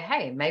to say,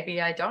 hey, maybe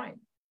I don't.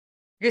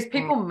 Because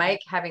people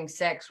make having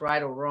sex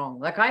right or wrong.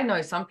 Like I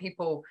know some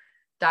people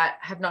that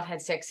have not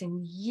had sex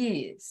in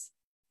years.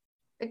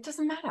 It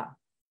doesn't matter.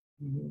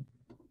 Mm-hmm.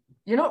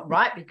 You're not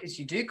right because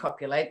you do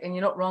copulate and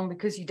you're not wrong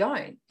because you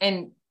don't.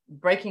 And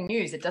breaking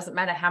news, it doesn't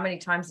matter how many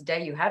times a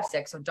day you have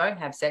sex or don't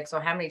have sex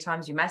or how many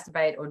times you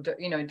masturbate or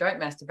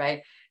don't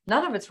masturbate.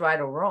 None of it's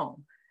right or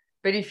wrong.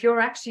 But if you're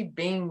actually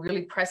being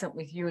really present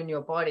with you and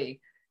your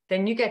body,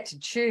 then you get to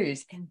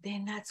choose. And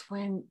then that's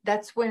when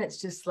it's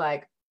just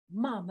like,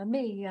 Mamma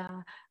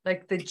mia,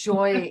 like the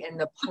joy and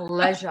the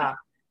pleasure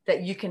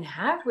that you can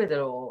have with it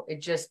all.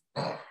 It just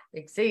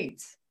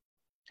exceeds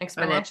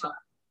exponentially.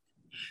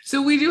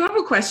 So we do have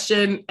a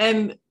question,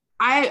 and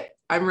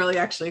I'm really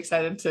actually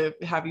excited to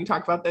have you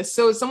talk about this.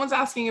 So someone's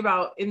asking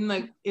about in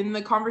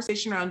the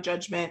conversation around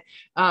judgment,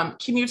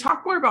 can you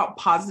talk more about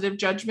positive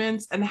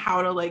judgments and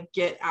how to like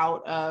get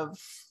out of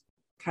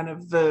kind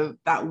of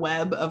that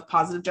web of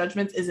positive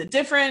judgments? Is it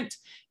different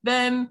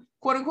than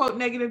quote unquote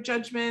negative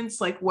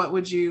judgments? Like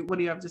what do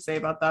you have to say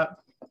about that?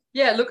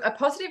 Yeah, look, a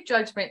positive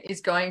judgment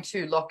is going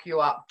to lock you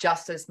up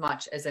just as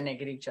much as a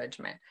negative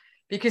judgment,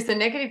 because the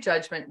negative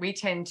judgment, we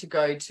tend to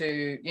go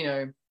to, you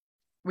know,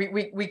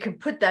 we can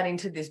put that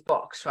into this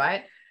box,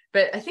 right?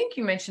 But I think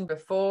you mentioned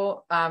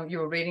before, you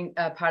were reading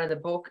part of the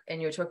book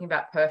and you were talking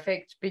about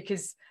perfect,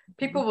 because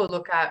people will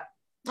look at,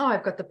 oh,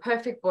 I've got the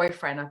perfect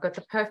boyfriend, I've got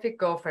the perfect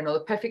girlfriend or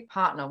the perfect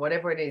partner,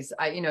 whatever it is.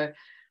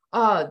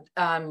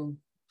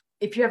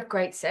 If you have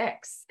great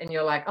sex and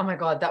you're like, oh my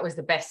God, that was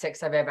the best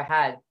sex I've ever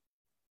had.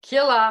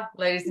 Killer,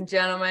 ladies and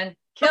gentlemen,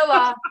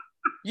 killer.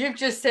 You've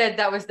just said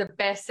that was the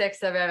best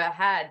sex I've ever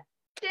had.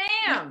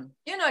 Damn,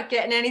 you're not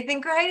getting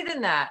anything greater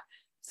than that.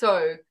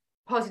 So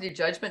positive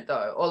judgment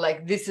though, or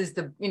like, this is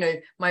the, you know,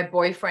 my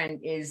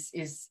boyfriend is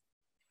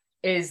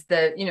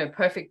the, you know,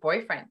 perfect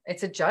boyfriend.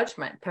 It's a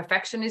judgment.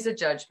 Perfection is a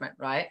judgment,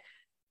 right?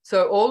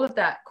 So all of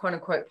that quote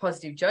unquote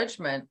positive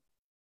judgment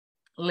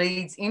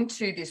leads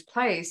into this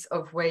place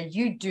of where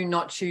you do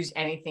not choose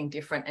anything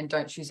different and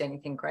don't choose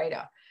anything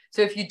greater.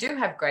 So if you do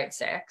have great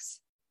sex,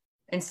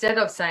 instead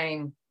of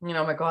saying, you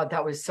know, oh my God,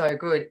 that was so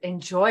good.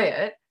 Enjoy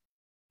it.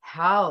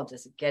 How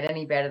does it get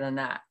any better than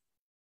that?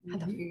 How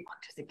the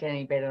fuck does it get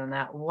any better than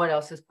that? What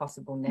else is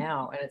possible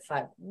now? And it's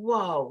like,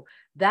 whoa,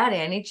 that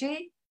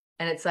energy.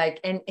 And it's like,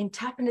 and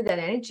tap into that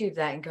energy of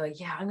that and go,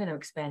 yeah, I'm going to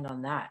expand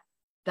on that.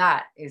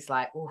 That is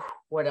like, ooh,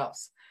 what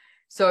else?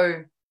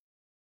 So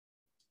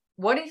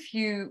what if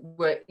you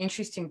were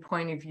interesting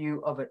point of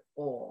view of it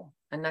all?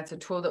 And that's a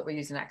tool that we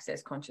use in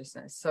Access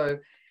Consciousness. So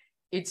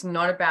it's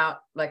not about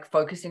like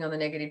focusing on the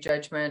negative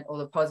judgment or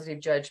the positive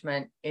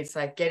judgment. It's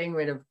like getting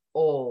rid of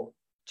all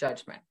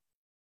judgment.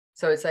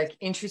 So it's like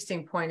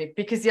interesting point of,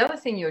 because the other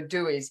thing you'll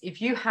do is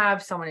if you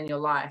have someone in your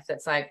life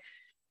that's like,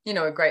 you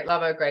know, a great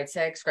lover, great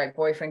sex, great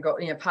boyfriend,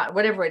 got, you know, part,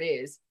 whatever it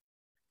is,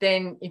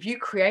 then if you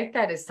create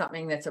that as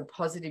something that's a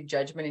positive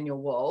judgment in your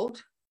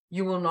world,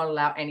 you will not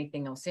allow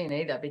anything else in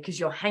either, because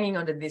you're hanging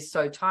onto this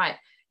so tight.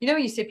 You know,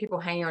 when you see people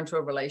hanging onto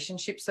a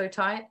relationship so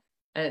tight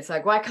and it's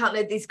like, well, I can't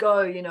let this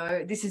go. You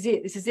know, this is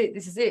it. This is it.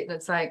 This is it. And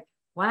it's like,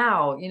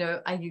 wow, you know,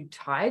 are you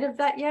tired of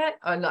that yet?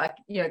 Or like,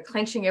 you know,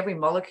 clenching every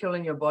molecule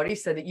in your body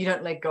so that you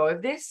don't let go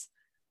of this?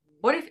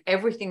 What if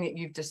everything that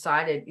you've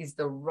decided is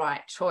the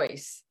right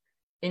choice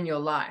in your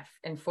life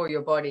and for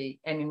your body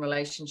and in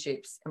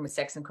relationships and with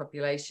sex and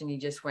copulation, you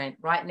just went,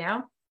 right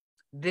now,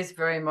 this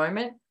very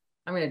moment,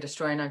 I'm going to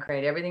destroy and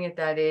uncreate everything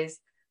that is.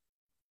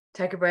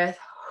 Take a breath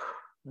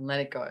and let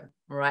it go.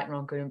 Right and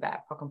wrong, good and bad,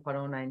 pock and pot,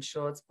 all nine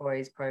shorts,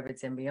 boys,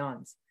 proverts, and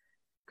beyonds.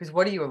 Because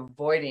what are you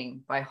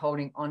avoiding by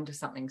holding on to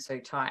something so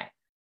tight?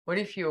 What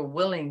if you're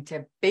willing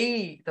to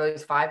be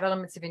those 5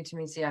 elements of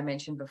intimacy I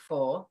mentioned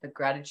before, the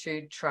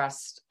gratitude,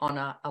 trust,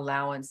 honor,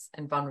 allowance,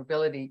 and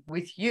vulnerability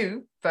with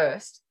you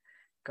first?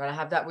 Got to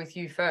have that with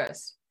you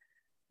first.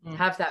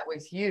 Have that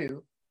with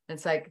you. And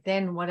it's like,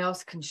 then what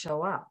else can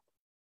show up?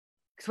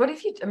 Because what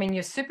if you, I mean,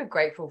 you're super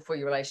grateful for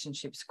your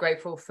relationships,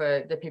 grateful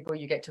for the people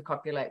you get to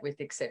copulate with,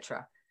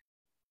 etc.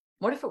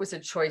 What if it was a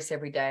choice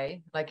every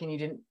day, like, and you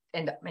didn't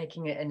end up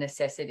making it a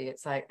necessity?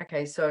 It's like,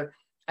 okay, so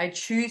I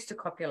choose to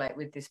copulate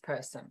with this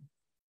person.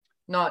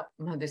 Not,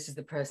 no, this is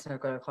the person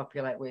I've got to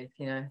copulate with,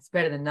 you know, it's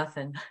better than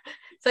nothing.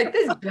 It's like,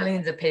 there's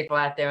billions of people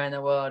out there in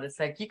the world. It's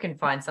like, you can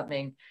find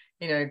something,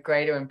 you know,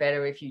 greater and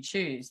better if you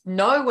choose.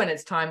 Know when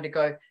it's time to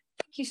go,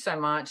 thank you so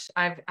much.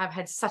 I've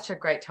had such a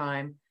great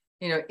time.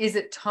 You know, is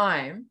it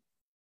time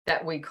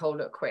that we called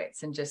it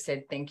quits and just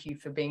said, thank you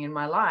for being in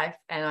my life.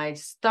 And I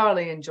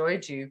thoroughly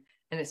enjoyed you.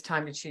 And it's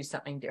time to choose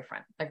something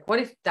different. Like,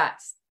 what if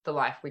that's the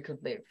life we could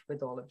live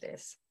with all of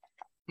this?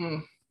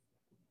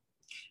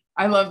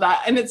 I love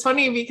that. And it's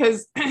funny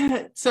because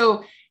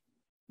so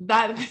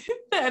that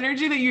the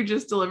energy that you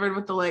just delivered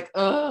with the like,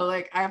 oh,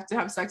 like I have to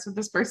have sex with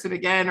this person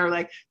again, or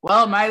like,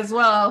 well, might as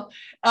well.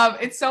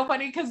 It's so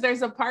funny because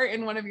there's a part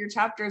in one of your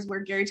chapters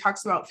where Gary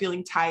talks about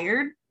feeling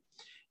tired.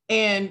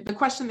 And the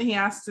question that he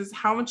asks is,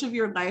 how much of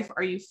your life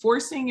are you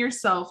forcing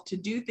yourself to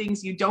do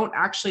things you don't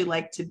actually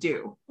like to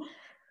do?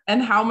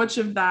 And how much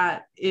of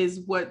that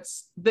is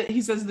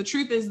he says, the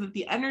truth is that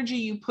the energy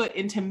you put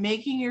into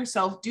making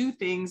yourself do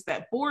things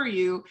that bore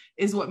you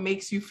is what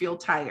makes you feel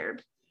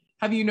tired.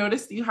 Have you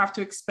noticed that you have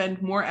to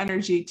expend more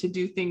energy to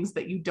do things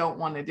that you don't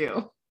want to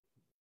do?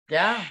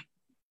 Yeah.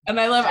 And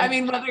I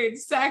mean, whether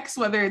it's sex,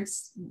 whether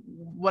it's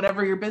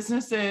whatever your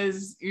business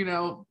is, you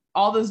know,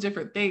 all those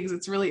different things,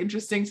 it's really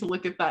interesting to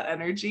look at that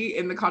energy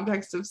in the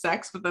context of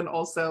sex, but then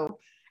also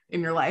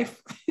in your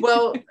life.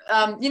 Well,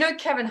 you know,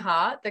 Kevin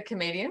Hart, the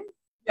comedian?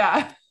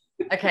 Yeah.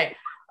 Okay.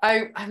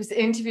 I was an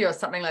interview or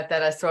something like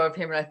that I saw of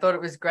him, and I thought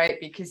it was great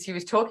because he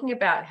was talking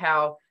about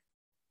how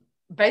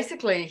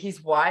basically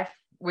his wife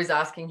was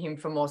asking him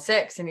for more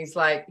sex, and he's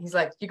like,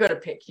 you got to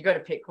pick.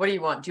 What do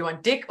you want? Do you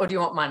want dick or do you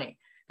want money?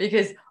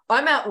 Because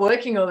I'm out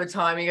working all the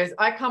time. He goes,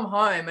 I come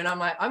home and I'm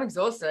like, I'm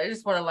exhausted. I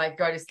just want to like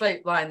go to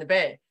sleep, lie in the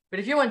bed. But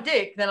if you want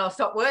dick, then I'll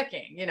stop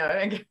working, you know.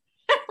 And it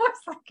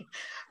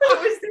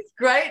was this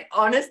great,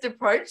 honest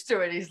approach to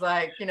it. He's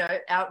like, you know,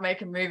 out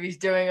making movies,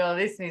 doing all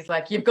this. And he's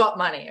like, you've got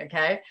money.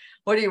 Okay.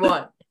 What do you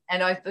want?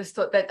 And I just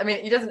thought that, I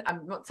mean,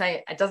 I'm not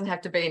saying it doesn't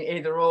have to be an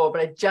either or,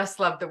 but I just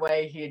love the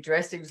way he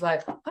addressed it. He was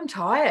like, I'm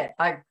tired.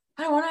 Like,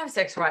 I don't want to have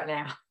sex right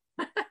now.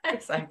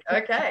 It's like,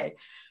 okay.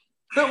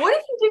 But what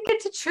if you did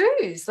get to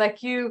choose?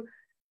 Like you,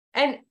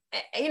 and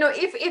you know,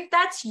 if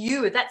that's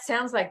you, if that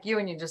sounds like you,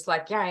 and you're just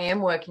like, yeah, I am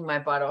working my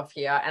butt off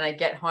here, and I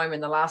get home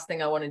and the last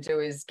thing I want to do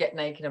is get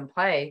naked and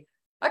play.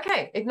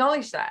 Okay,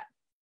 acknowledge that,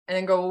 and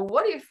then go, well,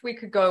 what if we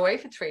could go away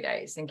for 3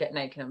 days and get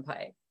naked and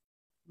play?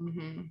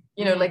 Mm-hmm.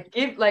 You know,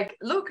 like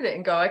look at it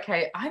and go,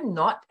 okay, I'm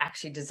not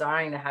actually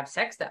desiring to have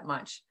sex that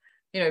much,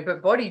 you know,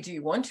 but body, do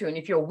you want to? And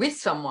if you're with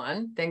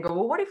someone, then go,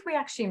 well, what if we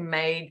actually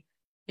made,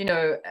 you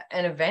know,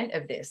 an event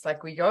of this?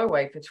 Like we go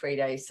away for 3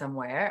 days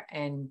somewhere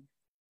and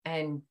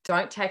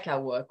don't take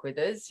our work with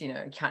us, you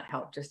know, can't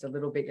help just a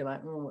little bit. You're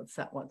like, oh, what's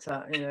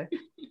that, you know,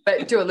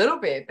 but do a little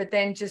bit, but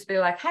then just be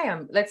like, hey,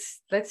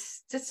 let's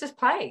just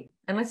play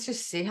and let's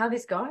just see how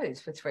this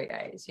goes for 3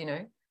 days, you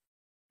know.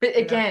 But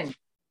again,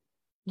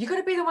 you got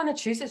to be the one that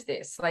chooses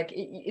this. Like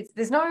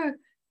there's no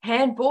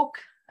handbook.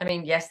 I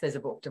mean, yes, there's a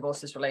book,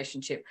 Divorceless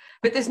Relationship,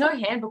 but there's no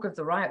handbook of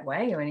the right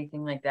way or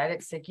anything like that.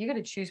 It's like you got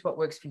to choose what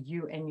works for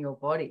you and your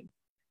body.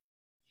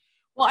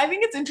 Well, I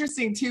think it's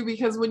interesting too,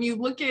 because when you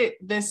look at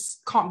this,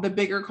 the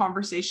bigger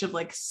conversation of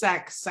like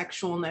sex,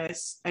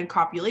 sexualness, and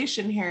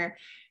copulation here,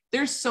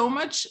 there's so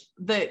much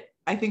that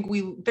I think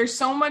there's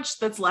so much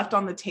that's left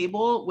on the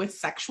table with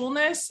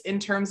sexualness in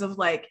terms of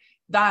like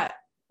that,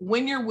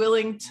 when you're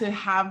willing to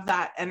have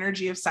that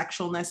energy of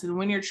sexualness and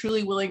when you're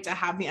truly willing to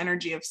have the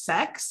energy of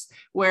sex,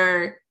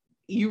 where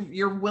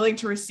you're willing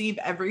to receive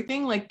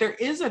everything, like there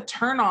is a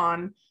turn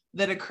on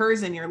that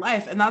occurs in your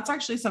life. And that's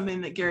actually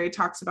something that Gary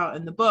talks about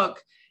in the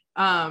book.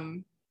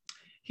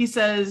 He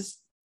says,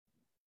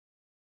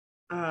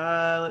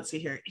 let's see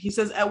here. He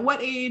says, at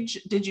what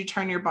age did you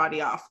turn your body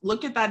off?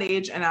 Look at that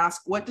age and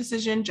ask, what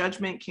decision,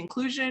 judgment,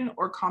 conclusion,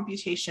 or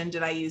computation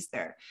did I use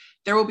there?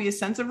 There will be a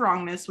sense of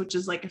wrongness, which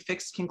is like a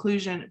fixed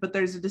conclusion, but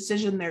there's a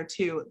decision there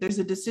too. There's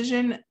a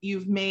decision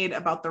you've made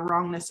about the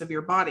wrongness of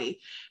your body.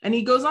 And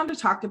he goes on to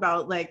talk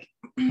about like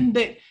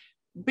that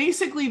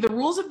basically the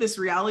rules of this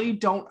reality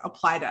don't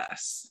apply to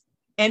us.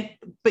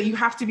 But you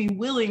have to be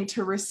willing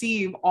to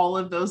receive all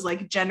of those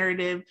like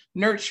generative,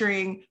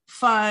 nurturing,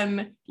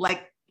 fun,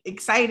 like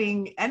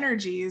exciting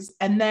energies.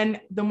 And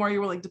then the more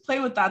you're willing to play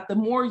with that, the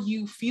more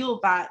you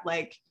feel that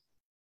like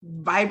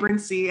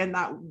vibrancy and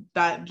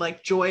that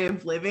like joy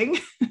of living.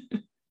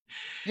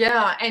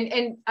 Yeah.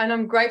 And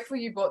I'm grateful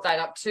you brought that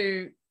up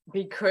too,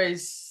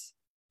 because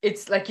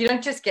it's like, you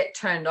don't just get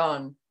turned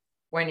on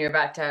when you're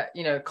about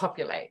to,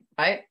 copulate,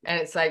 right? And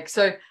it's like,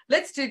 so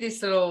let's do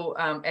this little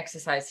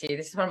exercise here.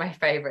 This is one of my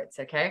favorites,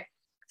 okay?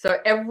 So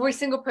every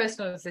single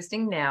person who's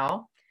listening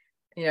now,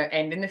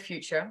 and in the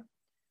future,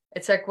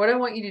 it's like, what I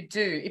want you to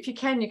do, if you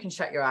can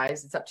shut your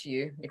eyes. It's up to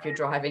you. If you're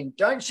driving,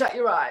 don't shut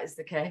your eyes,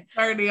 okay?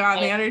 Already on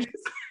the energy.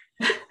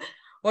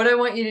 What I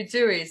want you to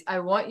do is I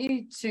want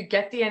you to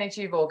get the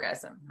energy of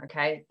orgasm,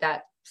 okay?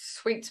 That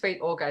sweet, sweet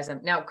orgasm.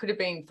 Now, it could have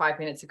been 5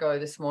 minutes ago,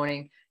 this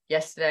morning,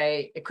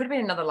 yesterday, it could have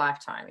been another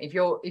lifetime. If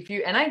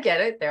you, and I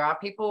get it, there are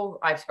people,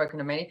 I've spoken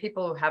to many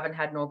people who haven't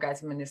had an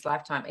orgasm in this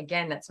lifetime.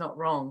 Again, that's not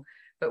wrong.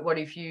 But what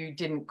if you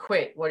didn't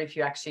quit? What if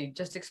you actually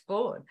just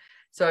explored?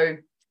 So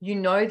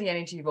the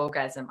energy of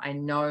orgasm. I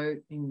know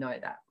you know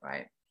that,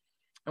 right?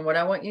 And what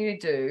I want you to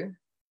do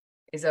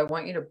is I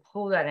want you to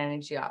pull that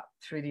energy up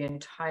through the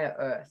entire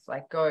earth,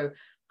 like go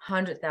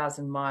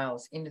 100,000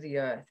 miles into the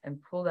earth and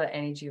pull that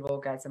energy of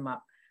orgasm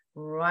up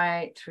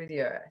right through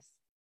the earth,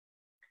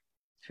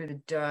 through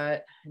the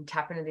dirt, and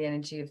tap into the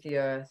energy of the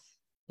earth,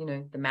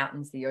 the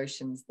mountains, the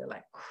oceans, they're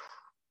like,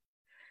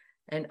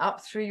 and up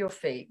through your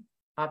feet,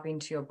 up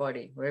into your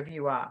body, wherever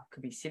you are,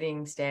 could be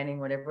sitting, standing,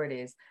 whatever it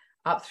is,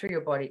 up through your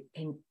body,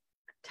 and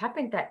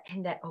tapping that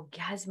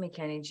orgasmic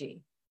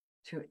energy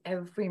to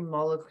every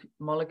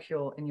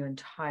molecule in your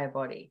entire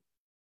body.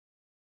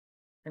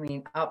 I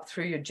mean, up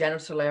through your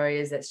genital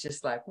areas, that's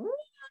just like,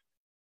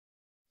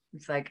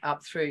 it's like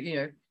up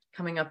through,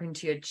 coming up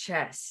into your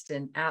chest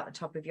and out the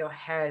top of your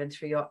head and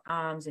through your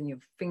arms and your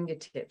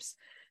fingertips,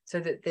 so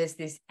that there's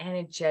this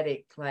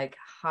energetic, like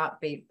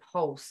heartbeat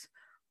pulse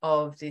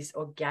of this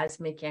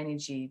orgasmic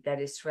energy that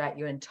is throughout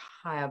your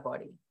entire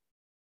body.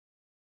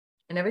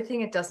 And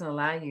everything it doesn't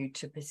allow you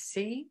to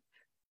perceive,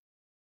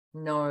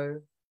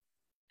 know,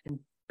 and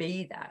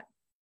be that,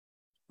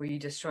 where you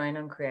destroy and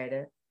uncreate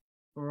it,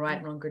 right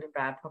and wrong, good and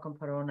bad, POC and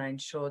POD, all nine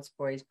shorts,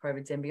 boys,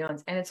 perverts, and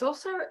beyonds. And it's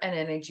also an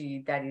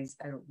energy that is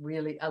a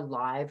really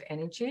alive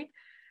energy.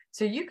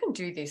 So you can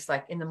do this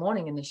like in the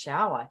morning in the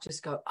shower,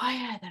 just go, oh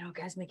yeah, that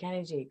orgasmic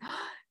energy.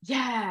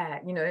 Yeah,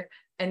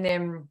 and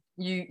then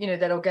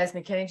that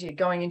orgasmic energy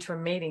going into a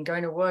meeting,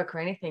 going to work or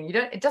anything.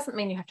 It doesn't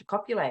mean you have to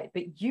copulate,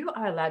 but you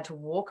are allowed to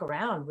walk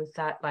around with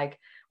that like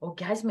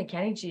orgasmic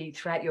energy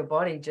throughout your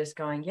body, just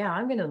going, yeah,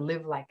 I'm going to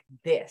live like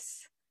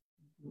this.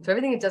 So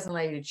everything it doesn't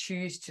allow you to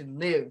choose to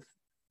live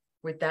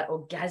with that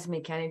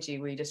orgasmic energy,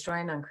 where you destroy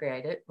and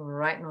uncreate it,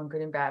 right and wrong,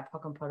 good and bad,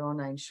 POC and POD, all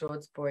nine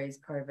shorts, boys,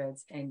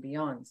 perverts, and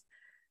beyonds.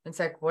 It's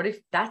like, what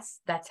if that's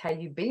how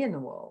you be in the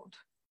world?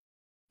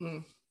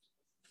 I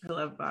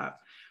love that.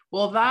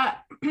 Well,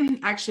 that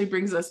actually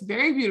brings us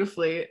very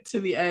beautifully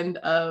to the end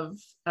of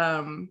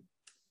one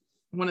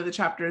of the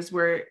chapters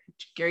where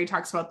Gary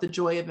talks about the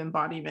joy of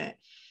embodiment.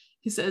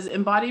 He says,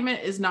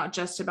 embodiment is not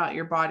just about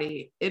your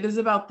body. It is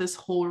about this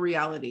whole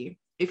reality.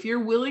 If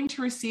you're willing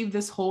to receive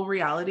this whole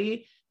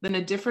reality, then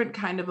a different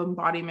kind of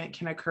embodiment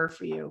can occur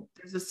for you.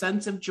 There's a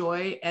sense of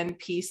joy and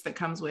peace that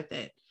comes with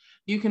it.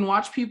 You can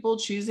watch people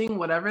choosing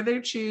whatever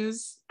they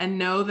choose and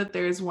know that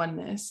there is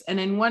oneness. And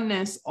in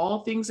oneness,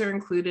 all things are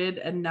included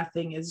and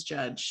nothing is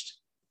judged.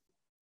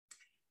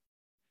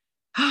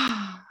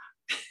 How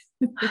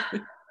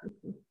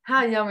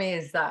yummy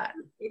is that?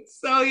 It's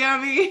so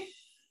yummy.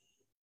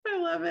 I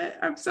love it.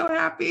 I'm so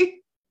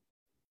happy.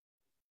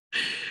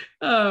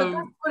 But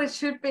that's what it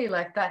should be,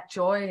 like that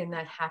joy and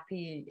that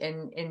happy,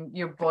 and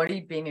your body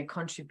being a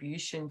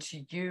contribution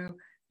to you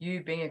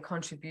being a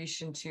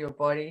contribution to your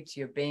body, to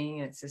your being.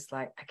 It's just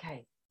like,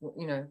 okay,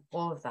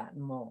 all of that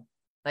and more.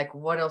 Like,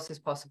 what else is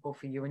possible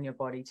for you and your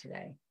body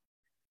today?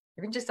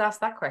 You can just ask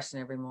that question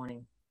every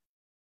morning.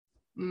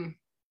 Mm.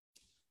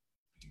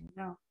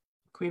 No.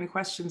 Queen of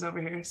questions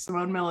over here,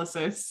 Simone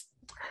Milasas.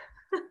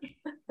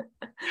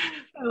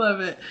 I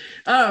love it.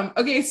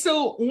 Okay,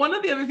 so one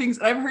of the other things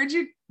I've heard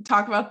you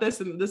talk about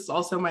this, and this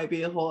also might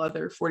be a whole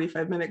other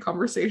 45-minute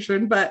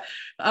conversation, but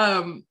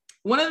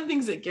one of the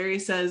things that Gary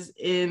says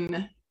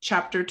in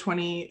chapter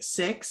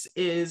 26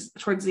 is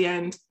towards the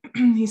end,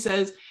 he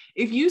says,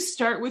 if you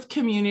start with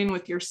communion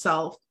with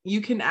yourself,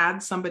 you can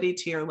add somebody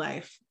to your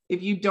life.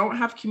 If you don't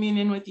have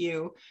communion with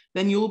you,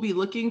 then you will be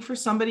looking for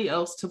somebody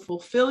else to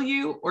fulfill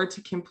you or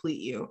to complete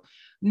you.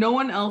 No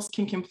one else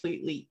can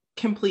complete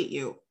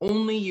you.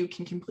 Only you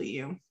can complete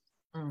you.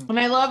 And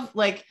I love,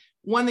 like,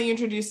 one that you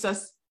introduced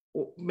us,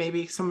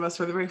 maybe some of us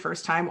for the very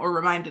first time, or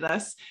reminded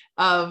us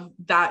of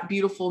that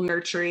beautiful,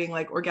 nurturing,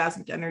 like,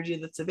 orgasmic energy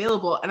that's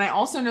available. And I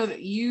also know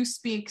that you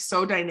speak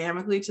so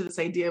dynamically to this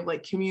idea of,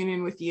 like,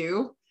 communion with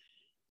you,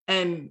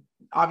 and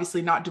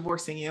obviously not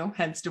divorcing you,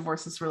 hence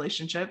divorceless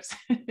relationships,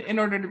 in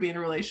order to be in a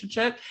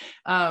relationship.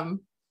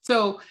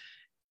 So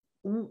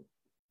can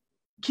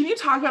you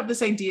talk about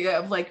this idea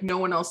of, like, no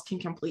one else can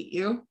complete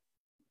you?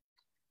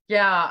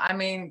 Yeah, I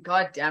mean,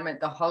 God damn it,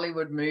 the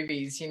Hollywood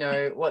movies, you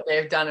know, what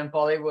they've done in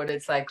Bollywood,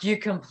 it's like, you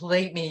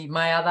complete me,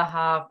 my other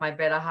half, my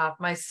better half,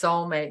 my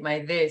soulmate,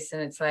 my this.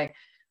 And it's like,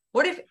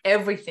 what if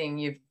everything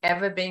you've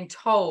ever been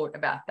told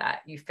about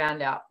that you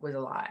found out was a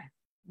lie?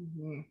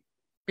 Mm-hmm.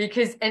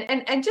 Because,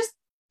 and just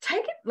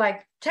take it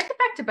back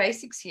to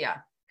basics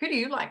here. Who do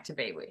you like to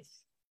be with?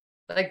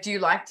 Like, do you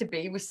like to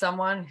be with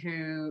someone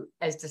who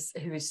is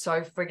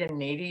so friggin'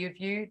 needy of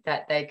you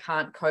that they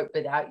can't cope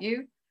without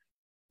you?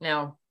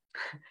 Now,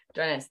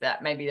 don't answer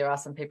that. Maybe there are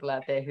some people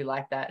out there who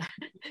like that,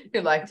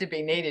 who like to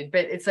be needed,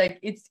 but it's like,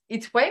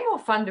 it's way more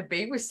fun to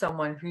be with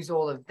someone who's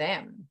all of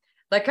them.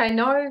 Like, I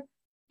know,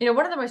 you know,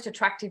 one of the most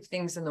attractive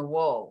things in the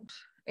world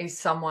is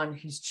someone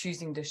who's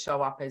choosing to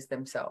show up as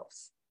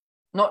themselves,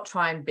 not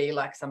try and be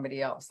like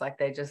somebody else. Like,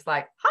 they're just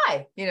like,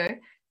 hi, you know,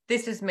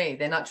 this is me.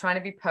 They're not trying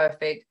to be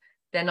perfect.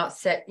 They're not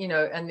set, you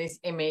know, in this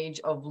image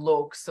of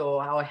looks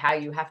or how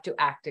you have to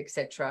act,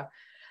 etc.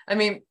 I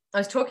mean, I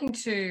was talking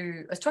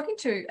to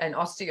an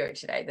osteo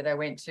today that I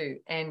went to,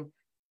 and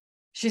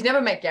she's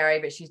never met Gary,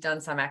 but she's done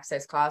some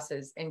access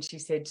classes. And she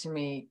said to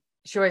me,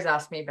 she always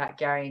asked me about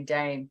Gary and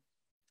Dane.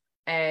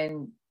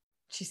 And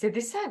she said,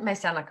 this may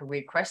sound like a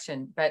weird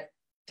question, but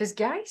does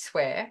Gary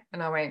swear?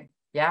 And I went,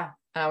 yeah.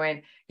 And I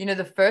went, you know,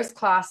 the first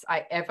class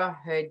I ever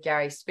heard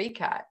Gary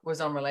speak at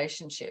was on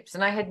relationships.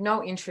 And I had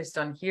no interest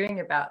on hearing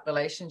about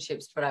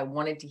relationships, but I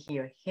wanted to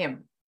hear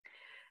him.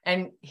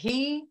 And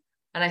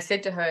I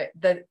said to her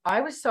that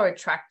I was so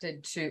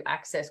attracted to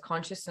access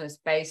consciousness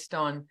based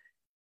on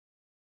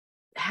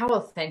how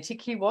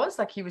authentic he was.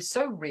 Like, he was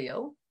so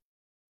real.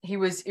 He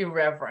was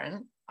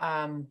irreverent.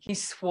 He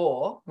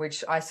swore,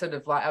 which I sort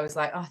of like, I was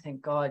like, oh,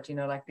 thank God, you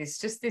know, like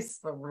this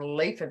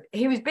relief of,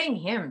 he was being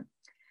him.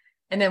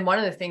 And then one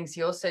of the things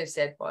he also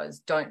said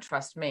was, don't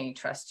trust me,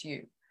 trust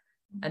you.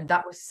 And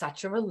that was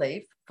such a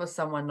relief for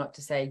someone not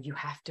to say, you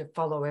have to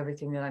follow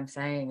everything that I'm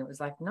saying. It was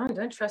like, no,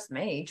 don't trust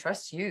me,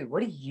 trust you.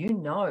 What do you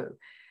know?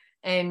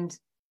 And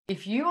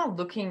if you are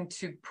looking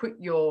to put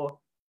your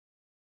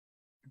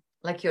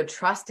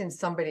trust in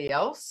somebody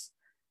else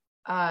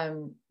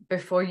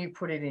before you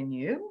put it in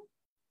you,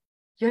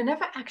 you're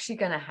never actually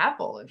going to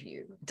have all of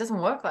you. It doesn't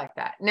work like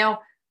that.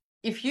 Now,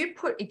 if you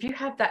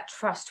have that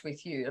trust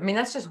with you, I mean,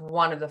 that's just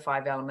one of the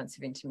 5 elements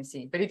of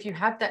intimacy. But if you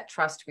have that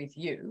trust with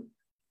you,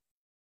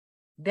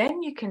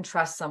 then you can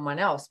trust someone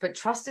else. But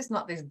trust is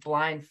not this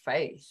blind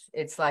faith.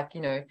 It's like,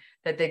 you know,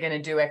 that they're going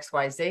to do X,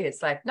 Y, Z.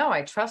 It's like, no,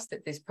 I trust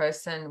that this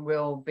person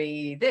will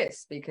be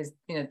this because,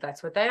 you know,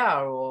 that's what they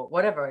are or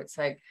whatever. It's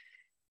like,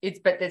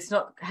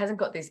 hasn't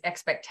got this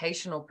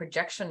expectational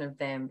projection of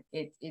them.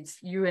 It's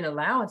you an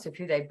allowance of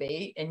who they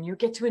be, and you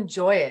get to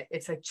enjoy it.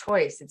 It's a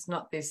choice. It's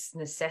not this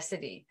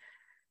necessity.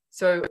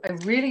 So I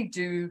really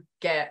do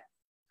get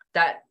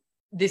that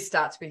this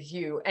starts with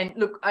you. And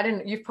look,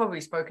 you've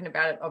probably spoken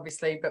about it,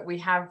 obviously, but we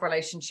have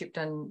relationship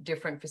done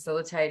different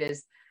facilitators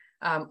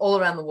all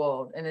around the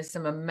world. And there's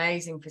some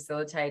amazing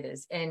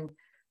facilitators. And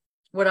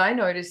what I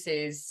notice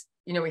is,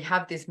 you know, we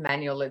have this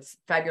manual, it's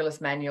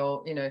fabulous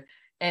manual, you know,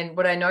 and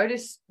what I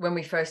noticed when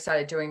we first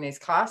started doing these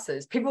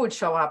classes, people would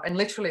show up and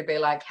literally be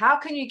like, how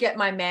can you get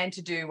my man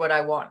to do what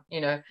I want?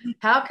 You know,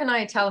 how can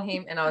I tell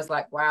him? And I was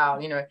like, wow,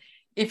 you know,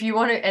 if you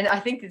want to, and I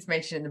think it's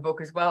mentioned in the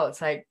book as well.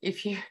 It's like,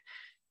 if you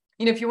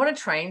want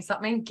to train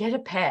something, get a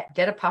pet,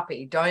 get a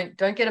puppy. Don't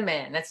get a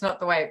man. That's not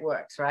the way it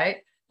works, right?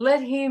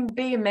 Let him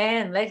be a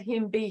man. Let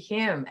him be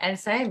him. And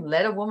same,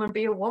 let a woman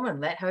be a woman.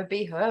 Let her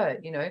be her,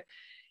 you know.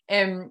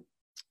 And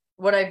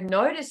what I've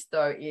noticed,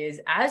 though,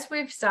 is as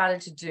we've started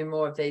to do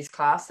more of these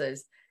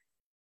classes,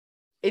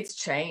 it's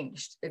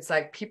changed. It's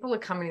like people are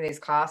coming to these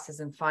classes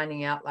and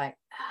finding out like,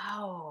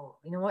 oh,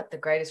 you know what? The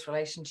greatest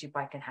relationship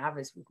I can have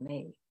is with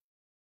me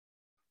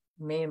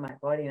and my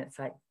body. And it's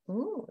like,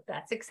 ooh,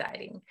 that's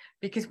exciting.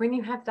 Because when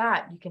you have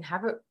that, you can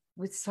have it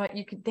with, so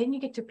you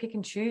get to pick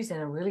and choose in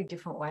a really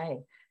different way,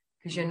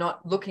 because you're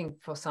not looking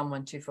for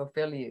someone to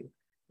fulfill you.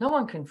 No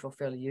one can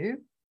fulfill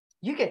you.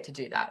 You get to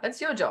do that.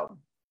 That's your job.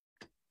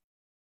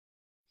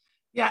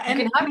 Yeah. And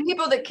you can have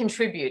people that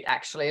contribute,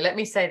 actually. Let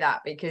me say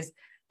that, because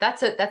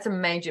that's a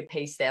major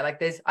piece there.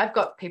 Like I've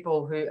got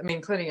people who, I mean,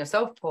 including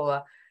yourself,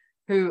 Paula,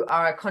 who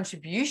are a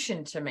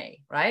contribution to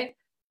me, right?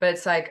 But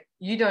it's like,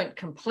 you don't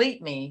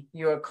complete me,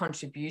 you're a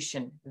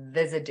contribution.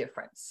 There's a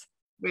difference.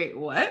 Wait,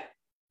 what?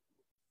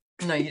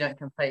 No, you don't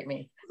complete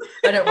me.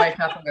 I don't wake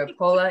up and go,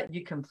 Paula,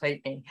 you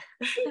complete me.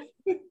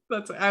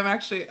 I'm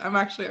actually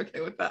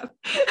okay with that.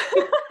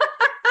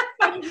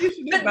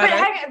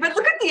 but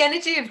look at the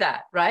energy of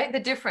that, right? The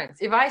difference.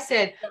 If I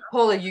said,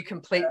 Paula, you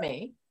complete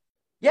me,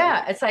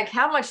 yeah, it's like,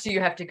 how much do you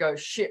have to go,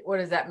 shit, what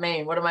does that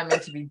mean? What am I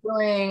meant to be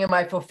doing? Am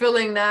I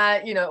fulfilling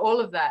that? You know, all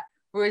of that.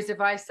 Whereas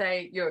if I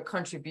say you're a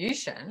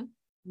contribution,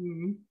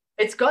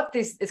 it's got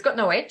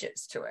no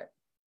edges to it.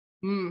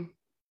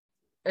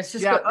 It's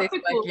just got this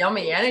like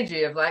yummy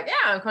energy of like,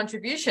 yeah, I'm a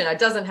contribution. It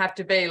doesn't have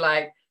to be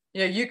like,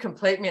 you know, you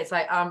complete me. It's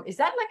like, is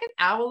that like an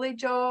hourly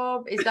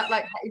job? Is that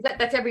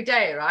that's every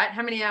day, right?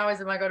 How many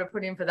hours am I going to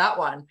put in for that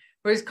one?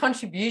 Whereas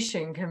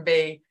contribution can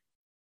be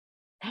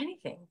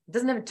anything. It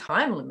doesn't have a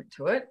time limit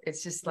to it.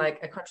 It's just like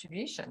a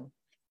contribution.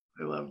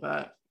 I love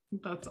that.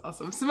 That's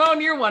awesome.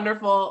 Simone, you're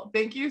wonderful.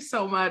 Thank you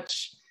so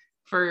much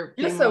for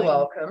being so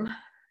welcome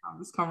on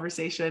this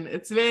conversation.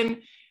 It's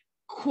been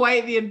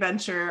quite the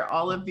adventure.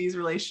 All of these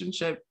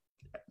relationship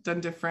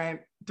done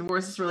different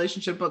Divorceless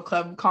Relationship Book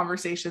Club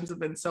conversations have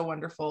been so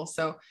wonderful.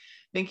 So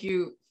thank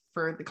you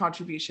for the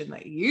contribution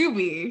that you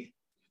be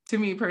to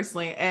me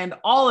personally and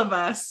all of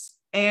us.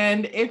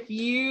 And if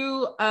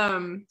you,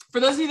 for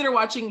those of you that are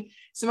watching,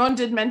 Simone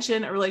did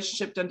mention a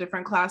Relationship Done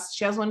Different class.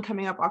 She has one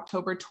coming up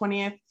October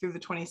 20th through the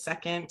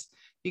 22nd.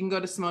 You can go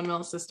to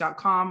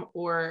SimoneMilasas.com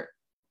or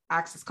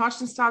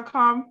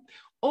accessconsciousness.com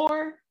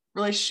or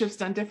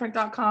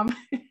relationshipsdonedifferent.com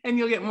and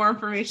you'll get more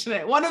information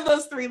at one of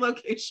those 3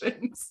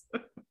 locations.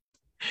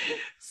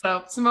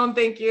 So Simone,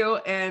 thank you.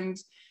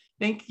 And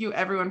thank you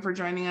everyone for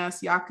joining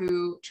us.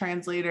 Yaku,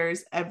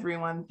 translators,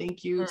 everyone.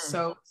 Thank you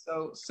so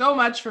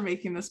much for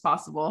making this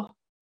possible.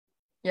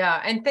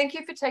 Yeah. And thank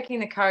you for taking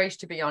the courage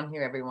to be on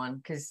here, everyone,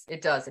 because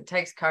it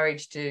takes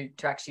courage to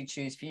actually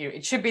choose for you.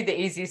 It should be the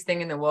easiest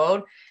thing in the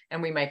world,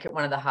 and we make it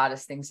one of the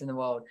hardest things in the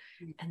world.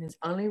 And there's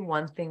only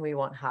one thing we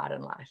want hard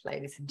in life,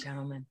 ladies and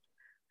gentlemen.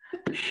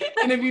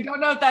 And if you don't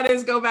know what that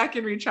is, go back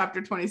and read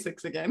chapter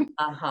 26 again.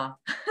 So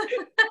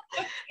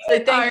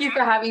thank you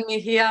for having me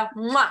here.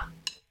 Mwah.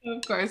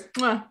 Of course.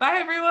 Mwah. Bye,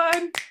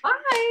 everyone.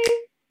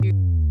 Bye.